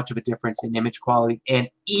to see much of a difference in image quality. And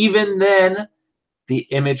even then, the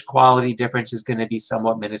image quality difference is going to be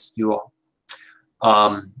somewhat minuscule.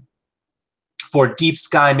 For deep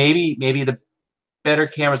sky, maybe the better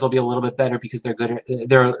cameras will be a little bit better because they're good at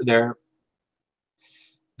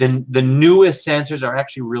the newest sensors are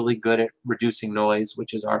actually really good at reducing noise,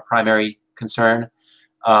 which is our primary concern.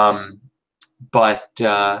 But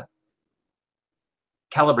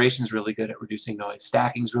calibration is really good at reducing noise.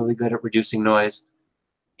 Stacking is really good at reducing noise,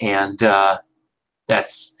 and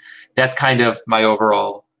that's kind of my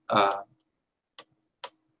overall thought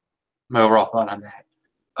on that.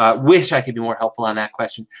 Wish I could be more helpful on that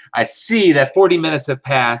question. I see that 40 minutes have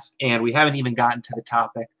passed, and we haven't even gotten to the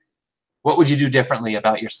topic. What would you do differently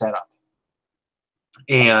about your setup?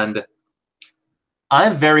 And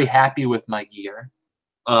I'm very happy with my gear.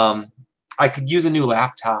 I could use a new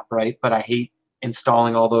laptop, right? But I hate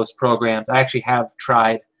installing all those programs. I actually have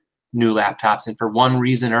tried new laptops, and for one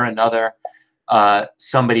reason or another,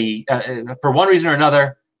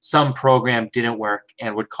 some program didn't work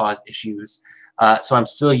and would cause issues. So I'm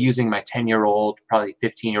still using my 10-year-old, probably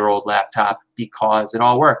 15-year-old laptop because it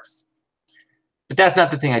all works. But that's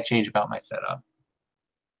not the thing I changed about my setup.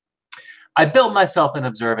 I built myself an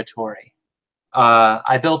observatory.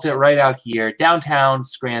 I built it right out here, downtown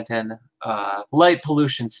Scranton, light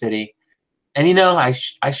pollution city. And you know, I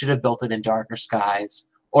should have built it in darker skies.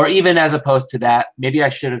 Or even as opposed to that, maybe I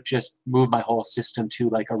should have just moved my whole system to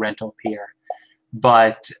like a rental pier.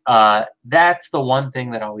 But that's the one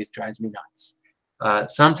thing that always drives me nuts.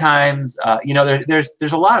 Sometimes, you know,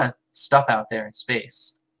 there's a lot of stuff out there in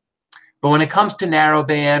space. But when it comes to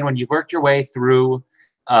narrowband, when you've worked your way through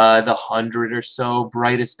the 100 or so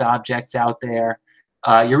brightest objects out there,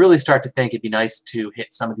 you really start to think it'd be nice to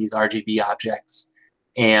hit some of these RGB objects.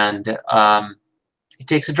 And it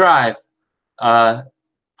takes a drive. Part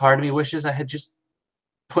of me wishes I had just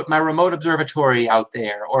put my remote observatory out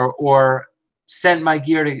there, or sent my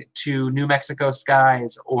gear to New Mexico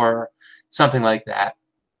skies, or something like that.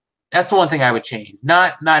 That's the one thing I would change.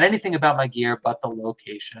 Not anything about my gear, but the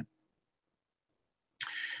location.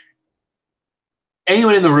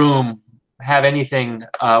 Anyone in the room have anything?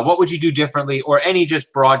 What would you do differently, or any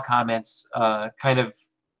just broad comments, kind of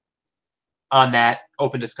on that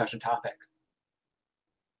open discussion topic?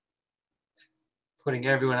 Putting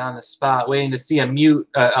everyone on the spot, waiting to see a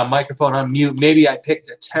microphone unmute. Maybe I picked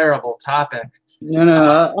a terrible topic.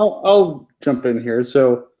 No, I'll jump in here.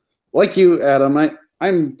 So, like you, Adam,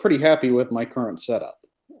 I'm pretty happy with my current setup,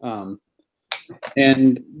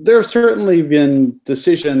 and there have certainly been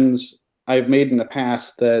decisions I've made in the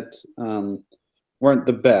past that weren't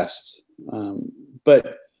the best,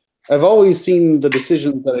 but I've always seen the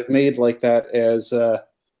decisions that I've made like that as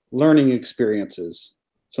learning experiences.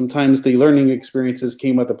 Sometimes the learning experiences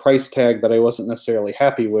came with a price tag that I wasn't necessarily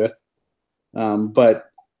happy with, but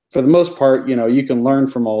for the most part, you know, you can learn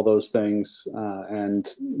from all those things and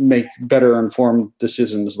make better informed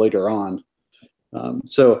decisions later on.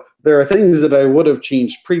 So there are things that I would have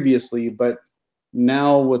changed previously, but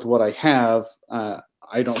now with what I have,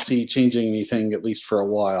 I don't see changing anything, at least for a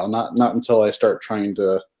while. Not until I start trying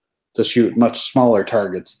to shoot much smaller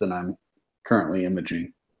targets than I'm currently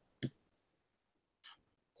imaging.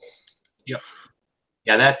 Yep.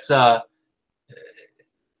 Yeah, that's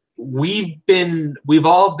we've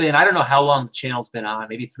all been, I don't know how long the channel's been on,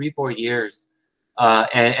 maybe 3-4 years.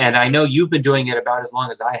 And I know you've been doing it about as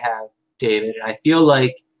long as I have, David. And I feel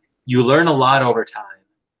like you learn a lot over time.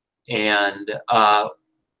 And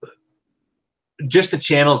just the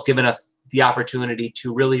channel's given us the opportunity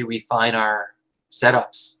to really refine our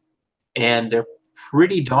setups. And they're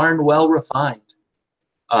pretty darn well refined.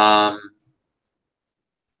 I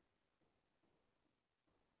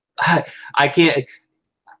can't.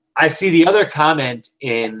 I see the other comment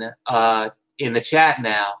in the chat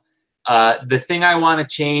now. The thing I want to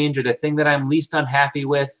change, or the thing that I'm least unhappy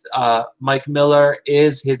with, Mike Miller,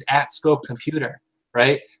 is his at-scope computer,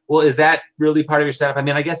 right? Well, is that really part of your setup? I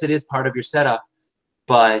mean, I guess it is part of your setup,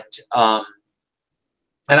 but and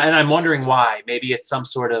I'm wondering why. Maybe it's some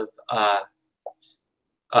sort of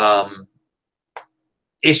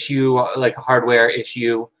issue, like a hardware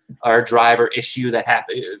issue or a driver issue that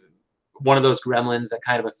happened. One of those gremlins that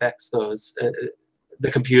kind of affects those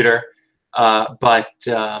the computer. But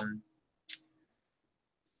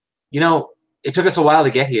you know, it took us a while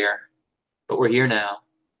to get here, but we're here now,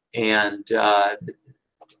 and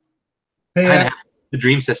Hey, the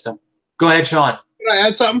dream system. Go ahead, Sean. can I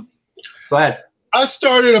add something? Go ahead. I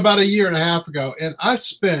started about 1.5 years ago, and I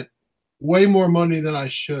spent way more money than I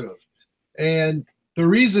should have. And the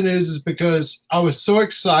reason is because I was so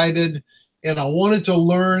excited, and I wanted to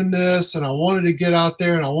learn this, and I wanted to get out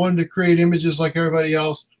there, and I wanted to create images like everybody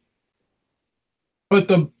else. But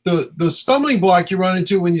the stumbling block you run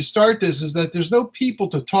into when you start this is that there's no people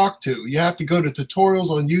to talk to. You have to go to tutorials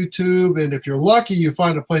on YouTube, and if you're lucky, you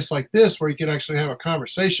find a place like this where you can actually have a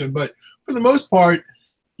conversation. But for the most part,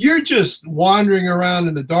 you're just wandering around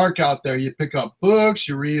in the dark out there. You pick up books,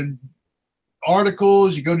 you read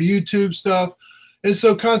articles, you go to YouTube stuff. And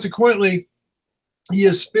so consequently,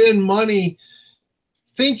 you spend money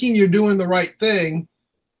thinking you're doing the right thing,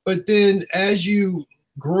 but then as you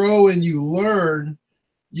grow and you learn,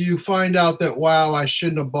 you find out that, wow, I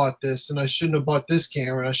shouldn't have bought this, and I shouldn't have bought this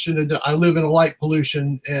camera. I shouldn't have I live in a light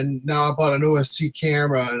pollution, and now I bought an OSC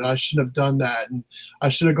camera, and I shouldn't have done that, and I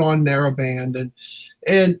should have gone narrowband.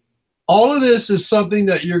 And all of this is something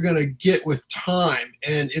that you're going to get with time.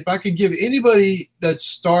 And if I could give anybody that's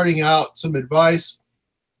starting out some advice,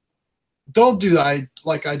 don't do that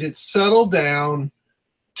like I did. Settle down,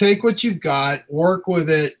 take what you've got, work with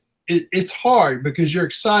it. It's hard because you're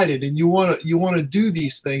excited and you want to do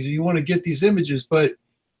these things and you want to get these images. But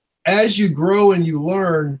as you grow and you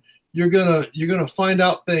learn, you're gonna find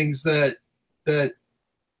out things that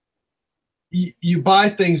you buy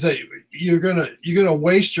things that you're gonna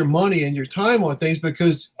waste your money and your time on things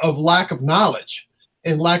because of lack of knowledge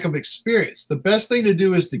and lack of experience. The best thing to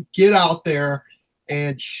do is to get out there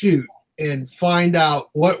and shoot and find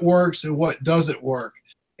out what works and what doesn't work.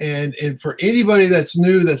 And for anybody that's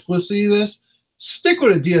new that's listening to this, stick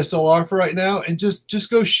with a DSLR for right now and just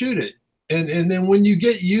go shoot it. And then when you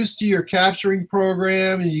get used to your capturing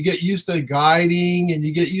program and you get used to guiding and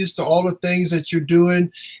you get used to all the things that you're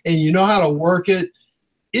doing and you know how to work it,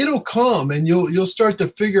 it'll come and you'll start to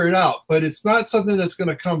figure it out. But it's not something that's going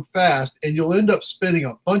to come fast, and you'll end up spending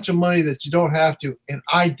a bunch of money that you don't have to. And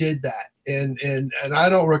I did that. And I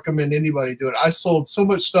don't recommend anybody do it. I sold so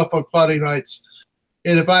much stuff on Cloudy Nights.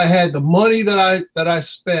 And if I had the money that I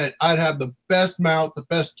spent, I'd have the best mount, the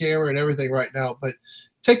best camera and everything right now. But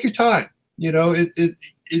take your time. You know,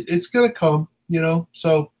 it's going to come, you know.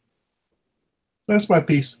 So that's my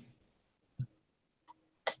piece.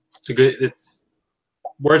 It's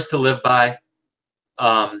words to live by.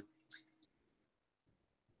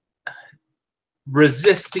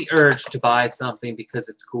 Resist the urge to buy something because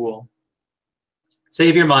it's cool.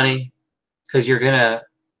 Save your money because you're going to,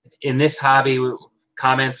 in this hobby,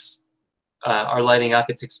 comments are lighting up.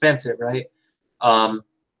 It's expensive, right?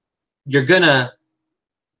 You're going to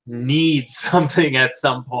need something at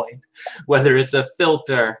some point, whether it's a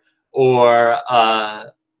filter or an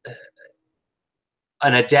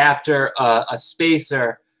adapter, a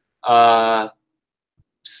spacer,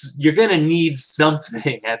 you're going to need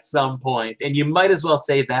something at some point, and you might as well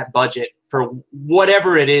save that budget for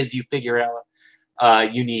whatever it is you figure out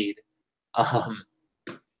you need.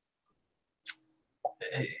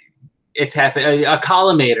 It's happened. A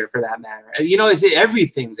collimator, for that matter. You know,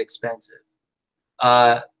 everything's expensive.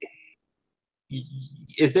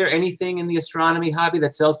 Is there anything in the astronomy hobby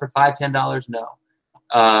that sells for $5, $10? No.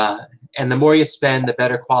 And the more you spend, the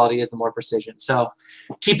better quality is, the more precision. So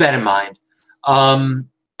keep that in mind. I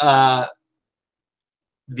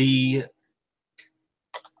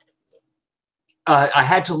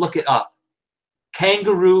had to look it up.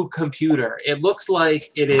 Kangaroo computer. It looks like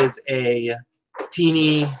it is a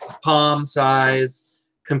teeny palm size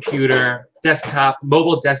computer,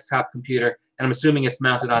 mobile desktop computer, and I'm assuming it's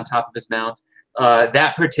mounted on top of his mount.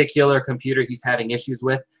 That particular computer he's having issues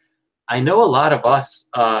with. I know a lot of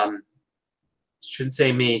us, shouldn't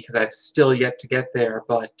say me because I've still yet to get there,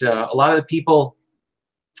 but a lot of the people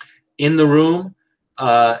in the room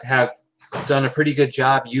have done a pretty good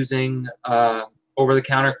job using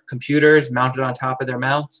over-the-counter computers mounted on top of their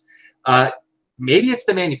mounts. Maybe it's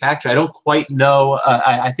the manufacturer. I don't quite know.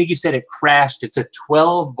 I think you said it crashed. It's a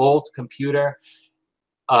 12-volt computer.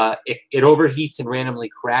 It overheats and randomly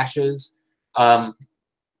crashes.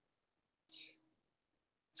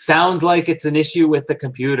 Sounds like it's an issue with the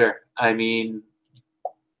computer. I mean,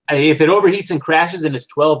 if it overheats and crashes and it's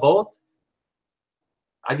 12 volt,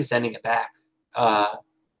 I'd be sending it back.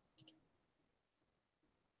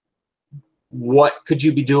 What could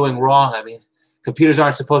you be doing wrong? I mean, computers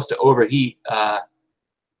aren't supposed to overheat. I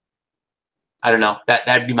don't know.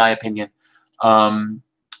 That'd be my opinion.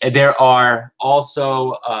 There are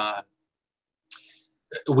also,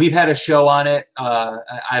 we've had a show on it.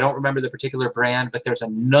 I don't remember the particular brand, but there's a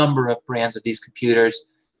number of brands of these computers.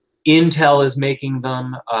 Intel is making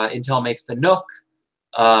them. Intel makes the NUC,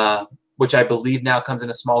 which I believe now comes in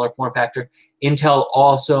a smaller form factor. Intel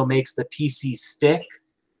also makes the PC Stick,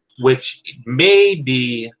 which may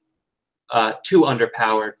be too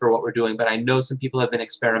underpowered for what we're doing, but I know some people have been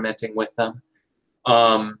experimenting with them.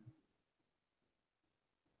 But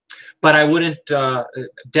I wouldn't,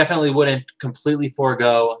 definitely wouldn't completely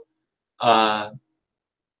forego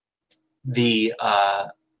the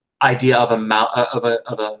idea of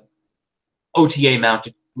a OTA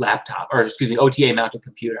mounted laptop, or excuse me, OTA mounted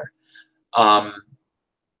computer.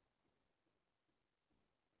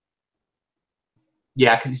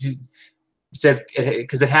 Yeah, because says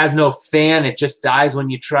because it has no fan, it just dies when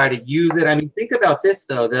you try to use it. I mean, think about this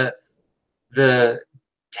though. The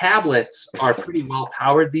tablets are pretty well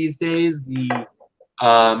powered these days.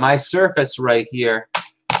 My Surface right here,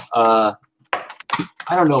 I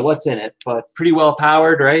don't know what's in it, but pretty well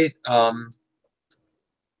powered, right?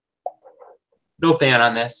 No fan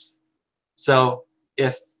on this. So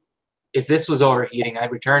if this was overheating,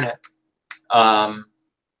 I'd return it.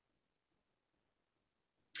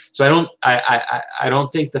 So I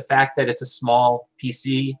don't think the fact that it's a small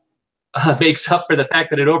PC makes up for the fact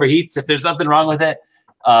that it overheats. If there's something wrong with it,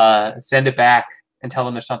 send it back and tell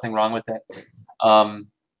them there's something wrong with it.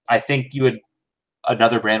 I think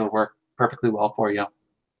another brand would work perfectly well for you.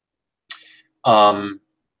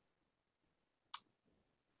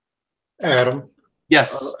 Adam?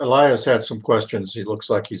 Yes. Elias had some questions. He looks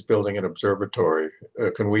like he's building an observatory.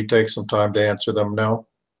 Can we take some time to answer them now?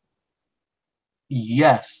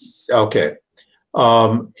 Yes. Okay.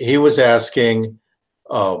 He was asking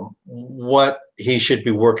what he should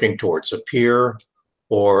be working towards, a pier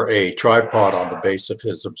or a tripod on the base of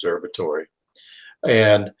his observatory.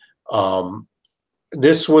 And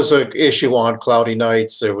this was an issue on Cloudy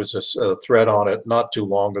Nights. There was a thread on it not too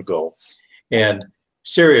long ago. And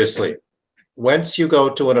seriously, once you go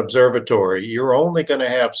to an observatory, you're only going to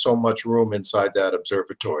have so much room inside that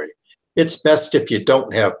observatory. It's best if you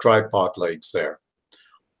don't have tripod legs there.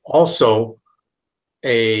 Also,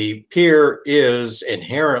 a pier is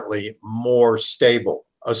inherently more stable,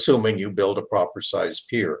 assuming you build a proper size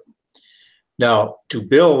pier. Now, to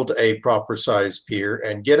build a proper size pier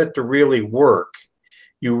and get it to really work,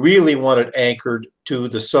 you really want it anchored to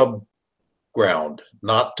the subground,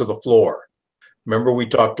 not to the floor. Remember, we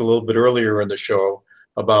talked a little bit earlier in the show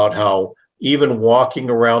about how even walking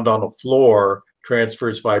around on a floor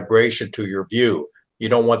transfers vibration to your view. You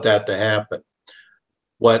don't want that to happen.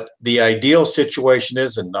 What the ideal situation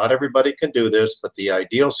is, and not everybody can do this, but the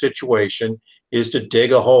ideal situation is to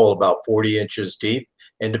dig a hole about 40 inches deep,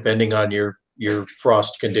 and depending on your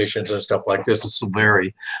frost conditions and stuff like this, this will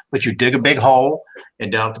vary. But you dig a big hole,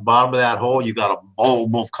 and down at the bottom of that hole, you got a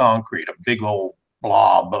bulb of concrete, a big old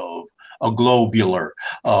blob of a globular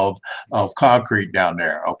of concrete down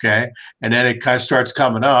there, okay? And then it kind of starts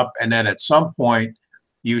coming up, and then at some point,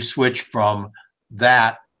 you switch from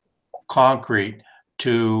that concrete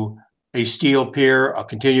to a steel pier, a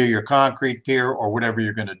continue your concrete pier, or whatever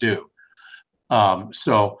you're going to do.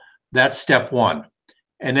 So that's step one.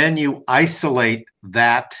 And then you isolate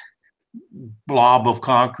that blob of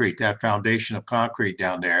concrete, that foundation of concrete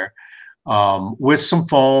down there, with some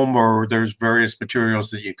foam, or there's various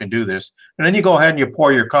materials that you can do this. And then you go ahead and you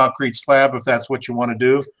pour your concrete slab if that's what you want to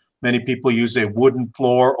do. Many people use a wooden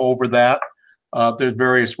floor over that. There's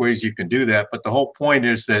various ways you can do that, but the whole point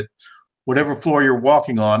is that whatever floor you're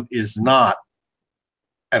walking on is not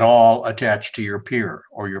at all attached to your pier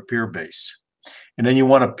or your pier base. And then you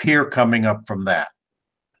want a pier coming up from that.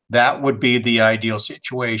 That would be the ideal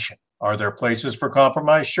situation. Are there places for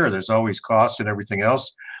compromise? Sure, there's always cost and everything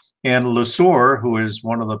else. And Lesueur, who is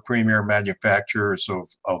one of the premier manufacturers of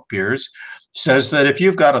piers, says that if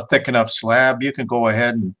you've got a thick enough slab, you can go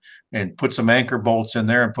ahead and put some anchor bolts in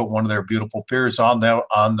there and put one of their beautiful piers on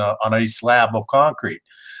a slab of concrete.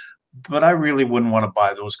 But I really wouldn't want to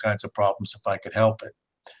buy those kinds of problems if I could help it.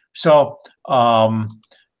 So, Elias,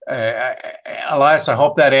 I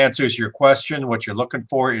hope that answers your question. What you're looking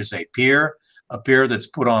for is a pier that's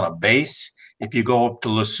put on a base. If you go up to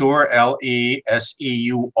Lesueur, L-E-S-E-U-R,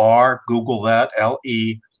 Google that,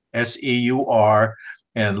 L-E-S-E-U-R,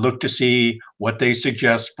 and look to see what they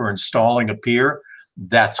suggest for installing a pier.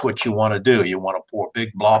 That's what you want to do. You want to pour a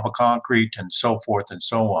big blob of concrete and so forth and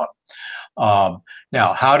so on.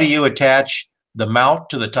 Now, how do you attach the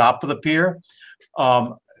mount to the top of the pier?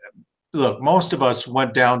 Look, most of us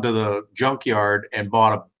went down to the junkyard and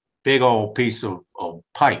bought a big old piece of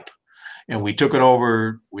pipe. And we took it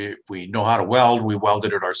over, we know how to weld, we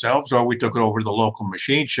welded it ourselves, or we took it over to the local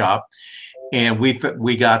machine shop and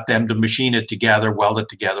we got them to machine it together, weld it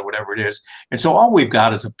together, whatever it is. And so all we've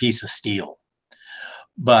got is a piece of steel.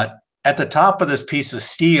 But at the top of this piece of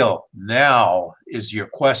steel now is your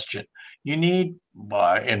question. You need,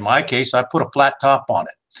 in my case, I put a flat top on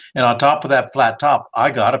it. And on top of that flat top,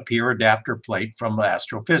 I got a pier adapter plate from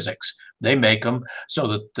Astrophysics. They make them so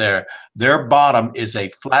that their bottom is a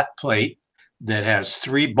flat plate that has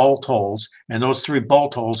 3 bolt holes, and those 3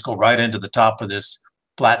 bolt holes go right into the top of this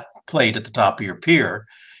flat plate at the top of your pier.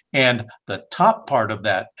 And the top part of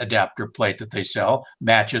that adapter plate that they sell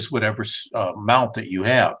matches whatever mount that you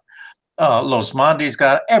have. Los Mondes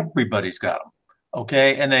got, everybody's got them.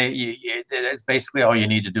 Okay, and it's basically all you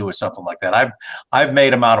need to do is something like that. I've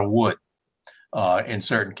made them out of wood in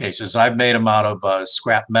certain cases. I've made them out of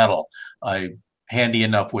scrap metal. I'm handy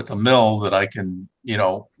enough with a mill that I can,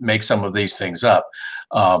 make some of these things up.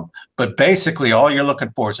 But basically, all you're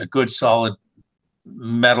looking for is a good solid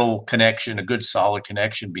metal connection, a good solid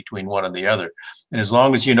connection between one and the other. And as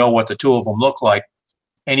long as you know what the 2 of them look like,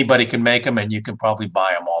 anybody can make them, and you can probably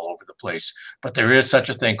buy them all over the place. But there is such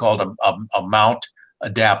a thing called a mount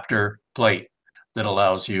adapter plate that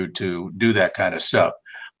allows you to do that kind of stuff.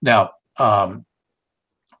 Now,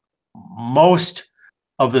 most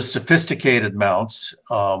of the sophisticated mounts,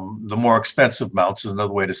 the more expensive mounts is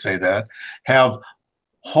another way to say that, have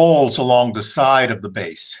holes along the side of the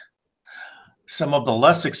base. Some of the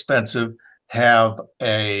less expensive have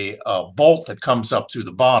a bolt that comes up through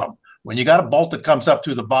the bottom. When you got a bolt that comes up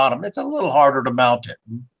through the bottom, it's a little harder to mount it,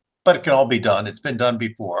 but it can all be done. It's been done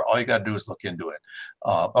before. All you got to do is look into it.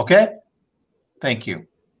 Okay? Thank you.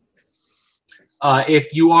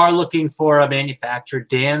 If you are looking for a manufacturer,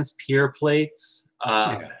 Dan's Pier Plates,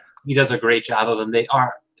 he does a great job of them. They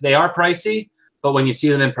are pricey, but when you see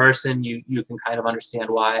them in person, you can kind of understand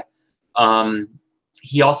why.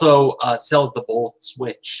 He also sells the bolts,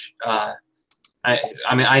 which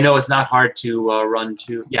I mean, I know it's not hard to run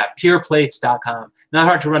to, pierplates.com. Not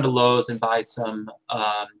hard to run to Lowe's and buy some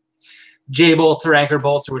J-bolts or anchor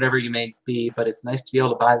bolts or whatever you may be, but it's nice to be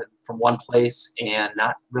able to buy them from one place and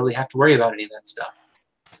not really have to worry about any of that stuff.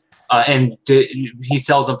 And he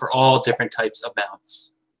sells them for all different types of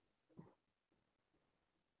mounts.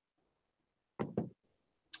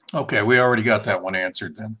 Okay, we already got that one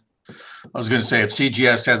answered then. I was going to say, if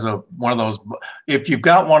CGS has one of those, if you've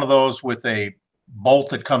got one of those with a bolt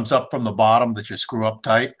that comes up from the bottom that you screw up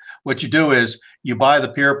tight, what you do is you buy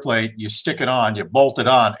the pier plate, you stick it on, you bolt it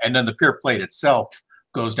on, and then the pier plate itself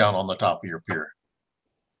goes down on the top of your pier.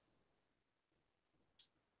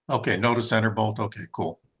 Okay, notice center bolt. Okay,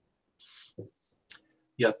 cool.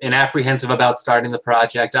 Yep, and apprehensive about starting the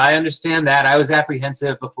project. I understand that. I was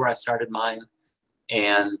apprehensive before I started mine.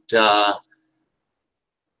 And the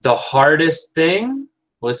hardest thing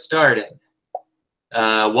was starting.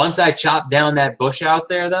 Once I chopped down that bush out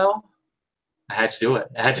there, though, I had to do it.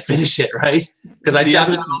 I had to finish it, right? Because I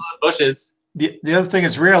chopped down all those bushes. The other thing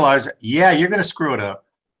is realize, yeah, you're going to screw it up.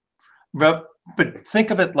 But but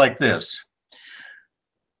think of it like this.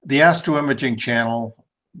 The Astro Imaging Channel,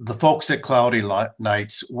 the folks at Cloudy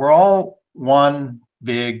Nights, we're all one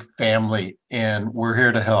big family, and we're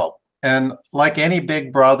here to help. And like any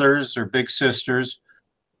big brothers or big sisters,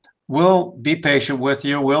 we'll be patient with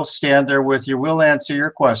you. We'll stand there with you. We'll answer your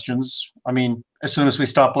questions. I mean, as soon as we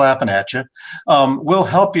stop laughing at you, we'll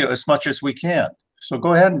help you as much as we can. So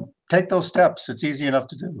go ahead and take those steps. It's easy enough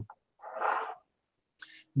to do.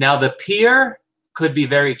 Now, the pier could be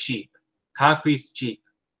very cheap. Concrete's cheap.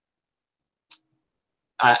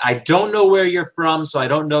 I don't know where you're from, so I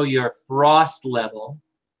don't know your frost level,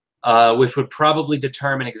 which would probably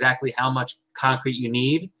determine exactly how much concrete you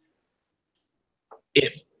need.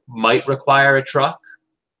 It might require a truck.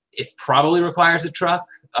 It probably requires a truck.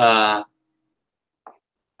 But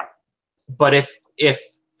if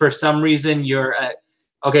for some reason you're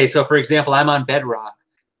okay, so for example, I'm on Bedrock.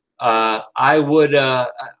 I would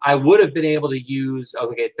have been able to use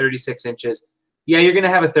 36 inches. Yeah, you're gonna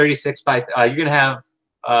have a 36 by you're gonna have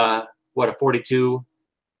what, a 42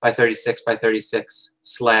 by 36 by 36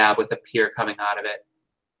 slab with a pier coming out of it.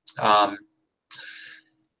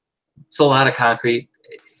 It's a lot of concrete.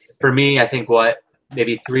 For me, I think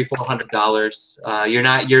maybe $300-400. You're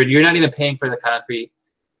not even paying for the concrete.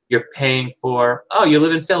 You're paying for, oh, you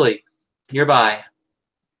live in Philly, nearby.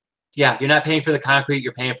 Yeah, you're not paying for the concrete.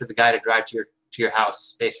 You're paying for the guy to drive to your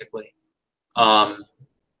house, basically.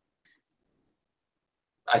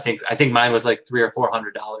 I think mine was like $300 or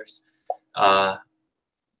 $400.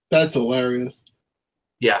 That's hilarious.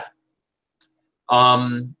 Yeah.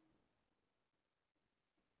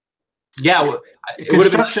 Yeah.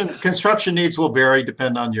 Construction needs will vary,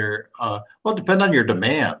 depend on your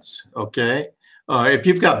demands. Okay. If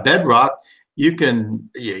you've got bedrock, you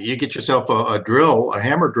get yourself a drill, a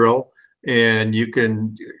hammer drill, and you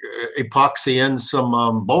can epoxy in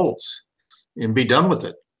some bolts and be done with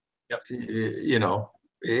it. Yep. You know,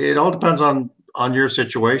 it all depends on your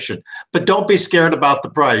situation, but don't be scared about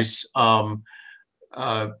the price.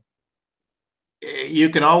 You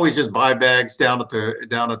can always just buy bags down at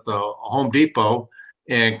the Home Depot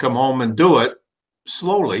and come home and do it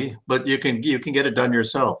slowly, but you can get it done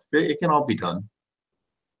yourself. It can all be done.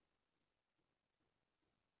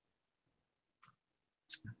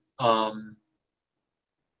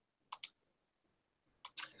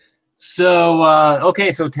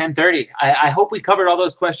 Okay, so 10:30. I hope we covered all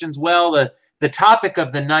those questions well. The topic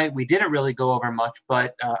of the night we didn't really go over much,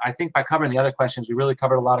 but I think by covering the other questions, we really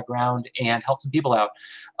covered a lot of ground and helped some people out.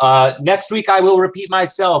 Next week, I will repeat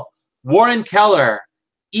myself. Warren Keller,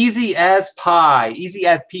 easy as pie, easy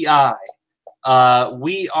as PI.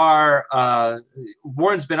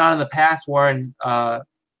 Warren's been on in the past. Warren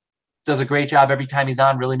does a great job every time he's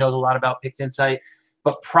on, really knows a lot about PixInsight,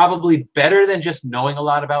 but probably better than just knowing a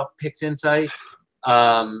lot about PixInsight.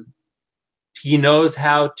 He knows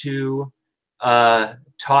how to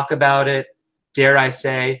talk about it, dare I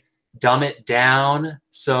say, dumb it down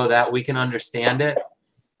so that we can understand it.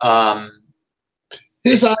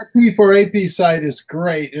 His IP for AP site is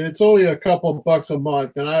great, and it's only a couple bucks a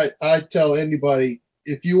month. And I tell anybody,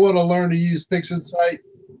 if you want to learn to use PixInsight,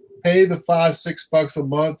 pay the $5-6 a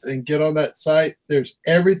month and get on that site. There's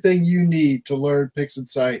everything you need to learn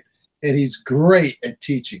PixInsight, and he's great at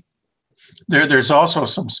teaching. There's also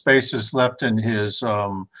some spaces left in his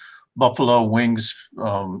Buffalo Wings.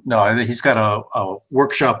 No, he's got a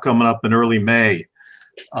workshop coming up in early May,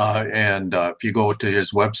 and if you go to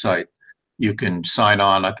his website, you can sign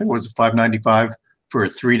on. I think it was $5.95 for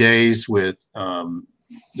 3 days with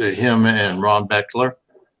him and Ron Beckler.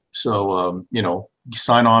 So you know,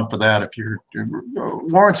 sign on for that if you're.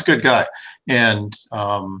 Warren's a good guy, and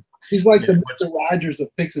he's like the Mr. Rogers of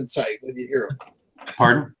PixInsight when you hear him.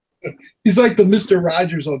 Pardon? He's like the Mr.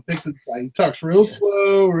 Rogers on PixInsight. He talks real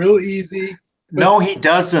slow, real easy. No, he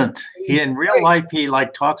doesn't. In real life, he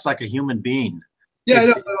talks like a human being. Yeah,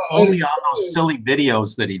 it's only on those silly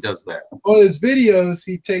videos that he does that. On his videos,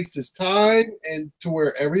 he takes his time and to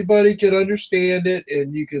where everybody can understand it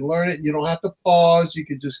and you can learn it. You don't have to pause. You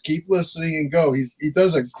can just keep listening and go. He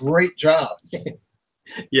does a great job.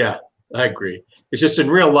 Yeah, I agree. It's just in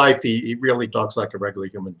real life, he really talks like a regular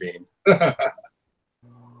human being.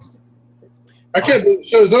 I can't believe the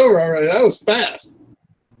show's over already. That was fast.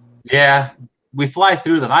 Yeah, we fly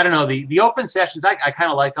through them. I don't know. The open sessions, I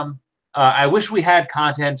kind of like them. I wish we had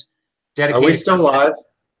content dedicated. Are we still live?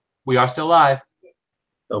 We are still live.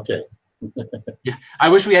 Okay. Yeah, I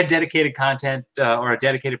wish we had dedicated content or a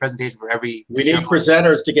dedicated presentation for every. We need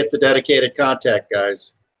presenters to get the dedicated content,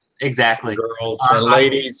 guys. Exactly. Girls and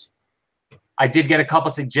ladies. I did get a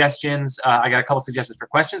couple suggestions. I got a couple suggestions for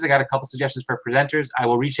questions. I got a couple suggestions for presenters. I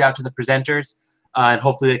will reach out to the presenters and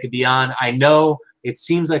hopefully they could be on. I know it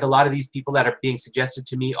seems like a lot of these people that are being suggested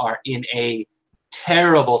to me are in a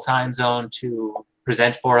terrible time zone to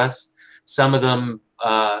present for us. Some of them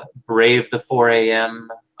brave the 4 a.m.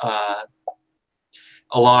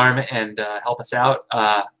 Alarm and help us out.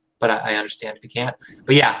 But I understand if you can't.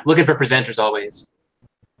 But yeah, looking for presenters always.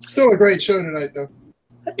 Still a great show tonight, though.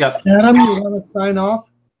 Yep. Adam, you want to sign off?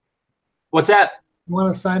 What's that? You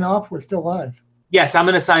want to sign off? We're still live. Yes, I'm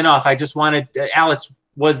going to sign off. I just wanted, Alex,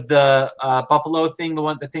 was the Buffalo thing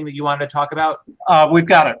the thing that you wanted to talk about? We've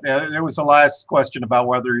got it. There was the last question about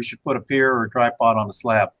whether you should put a pier or a tripod on a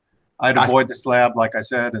slab. I'd Gotcha. avoid the slab, like I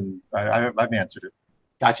said, and I've answered it.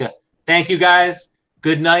 Gotcha. Thank you, guys.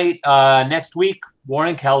 Good night. Next week,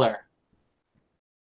 Warren Keller.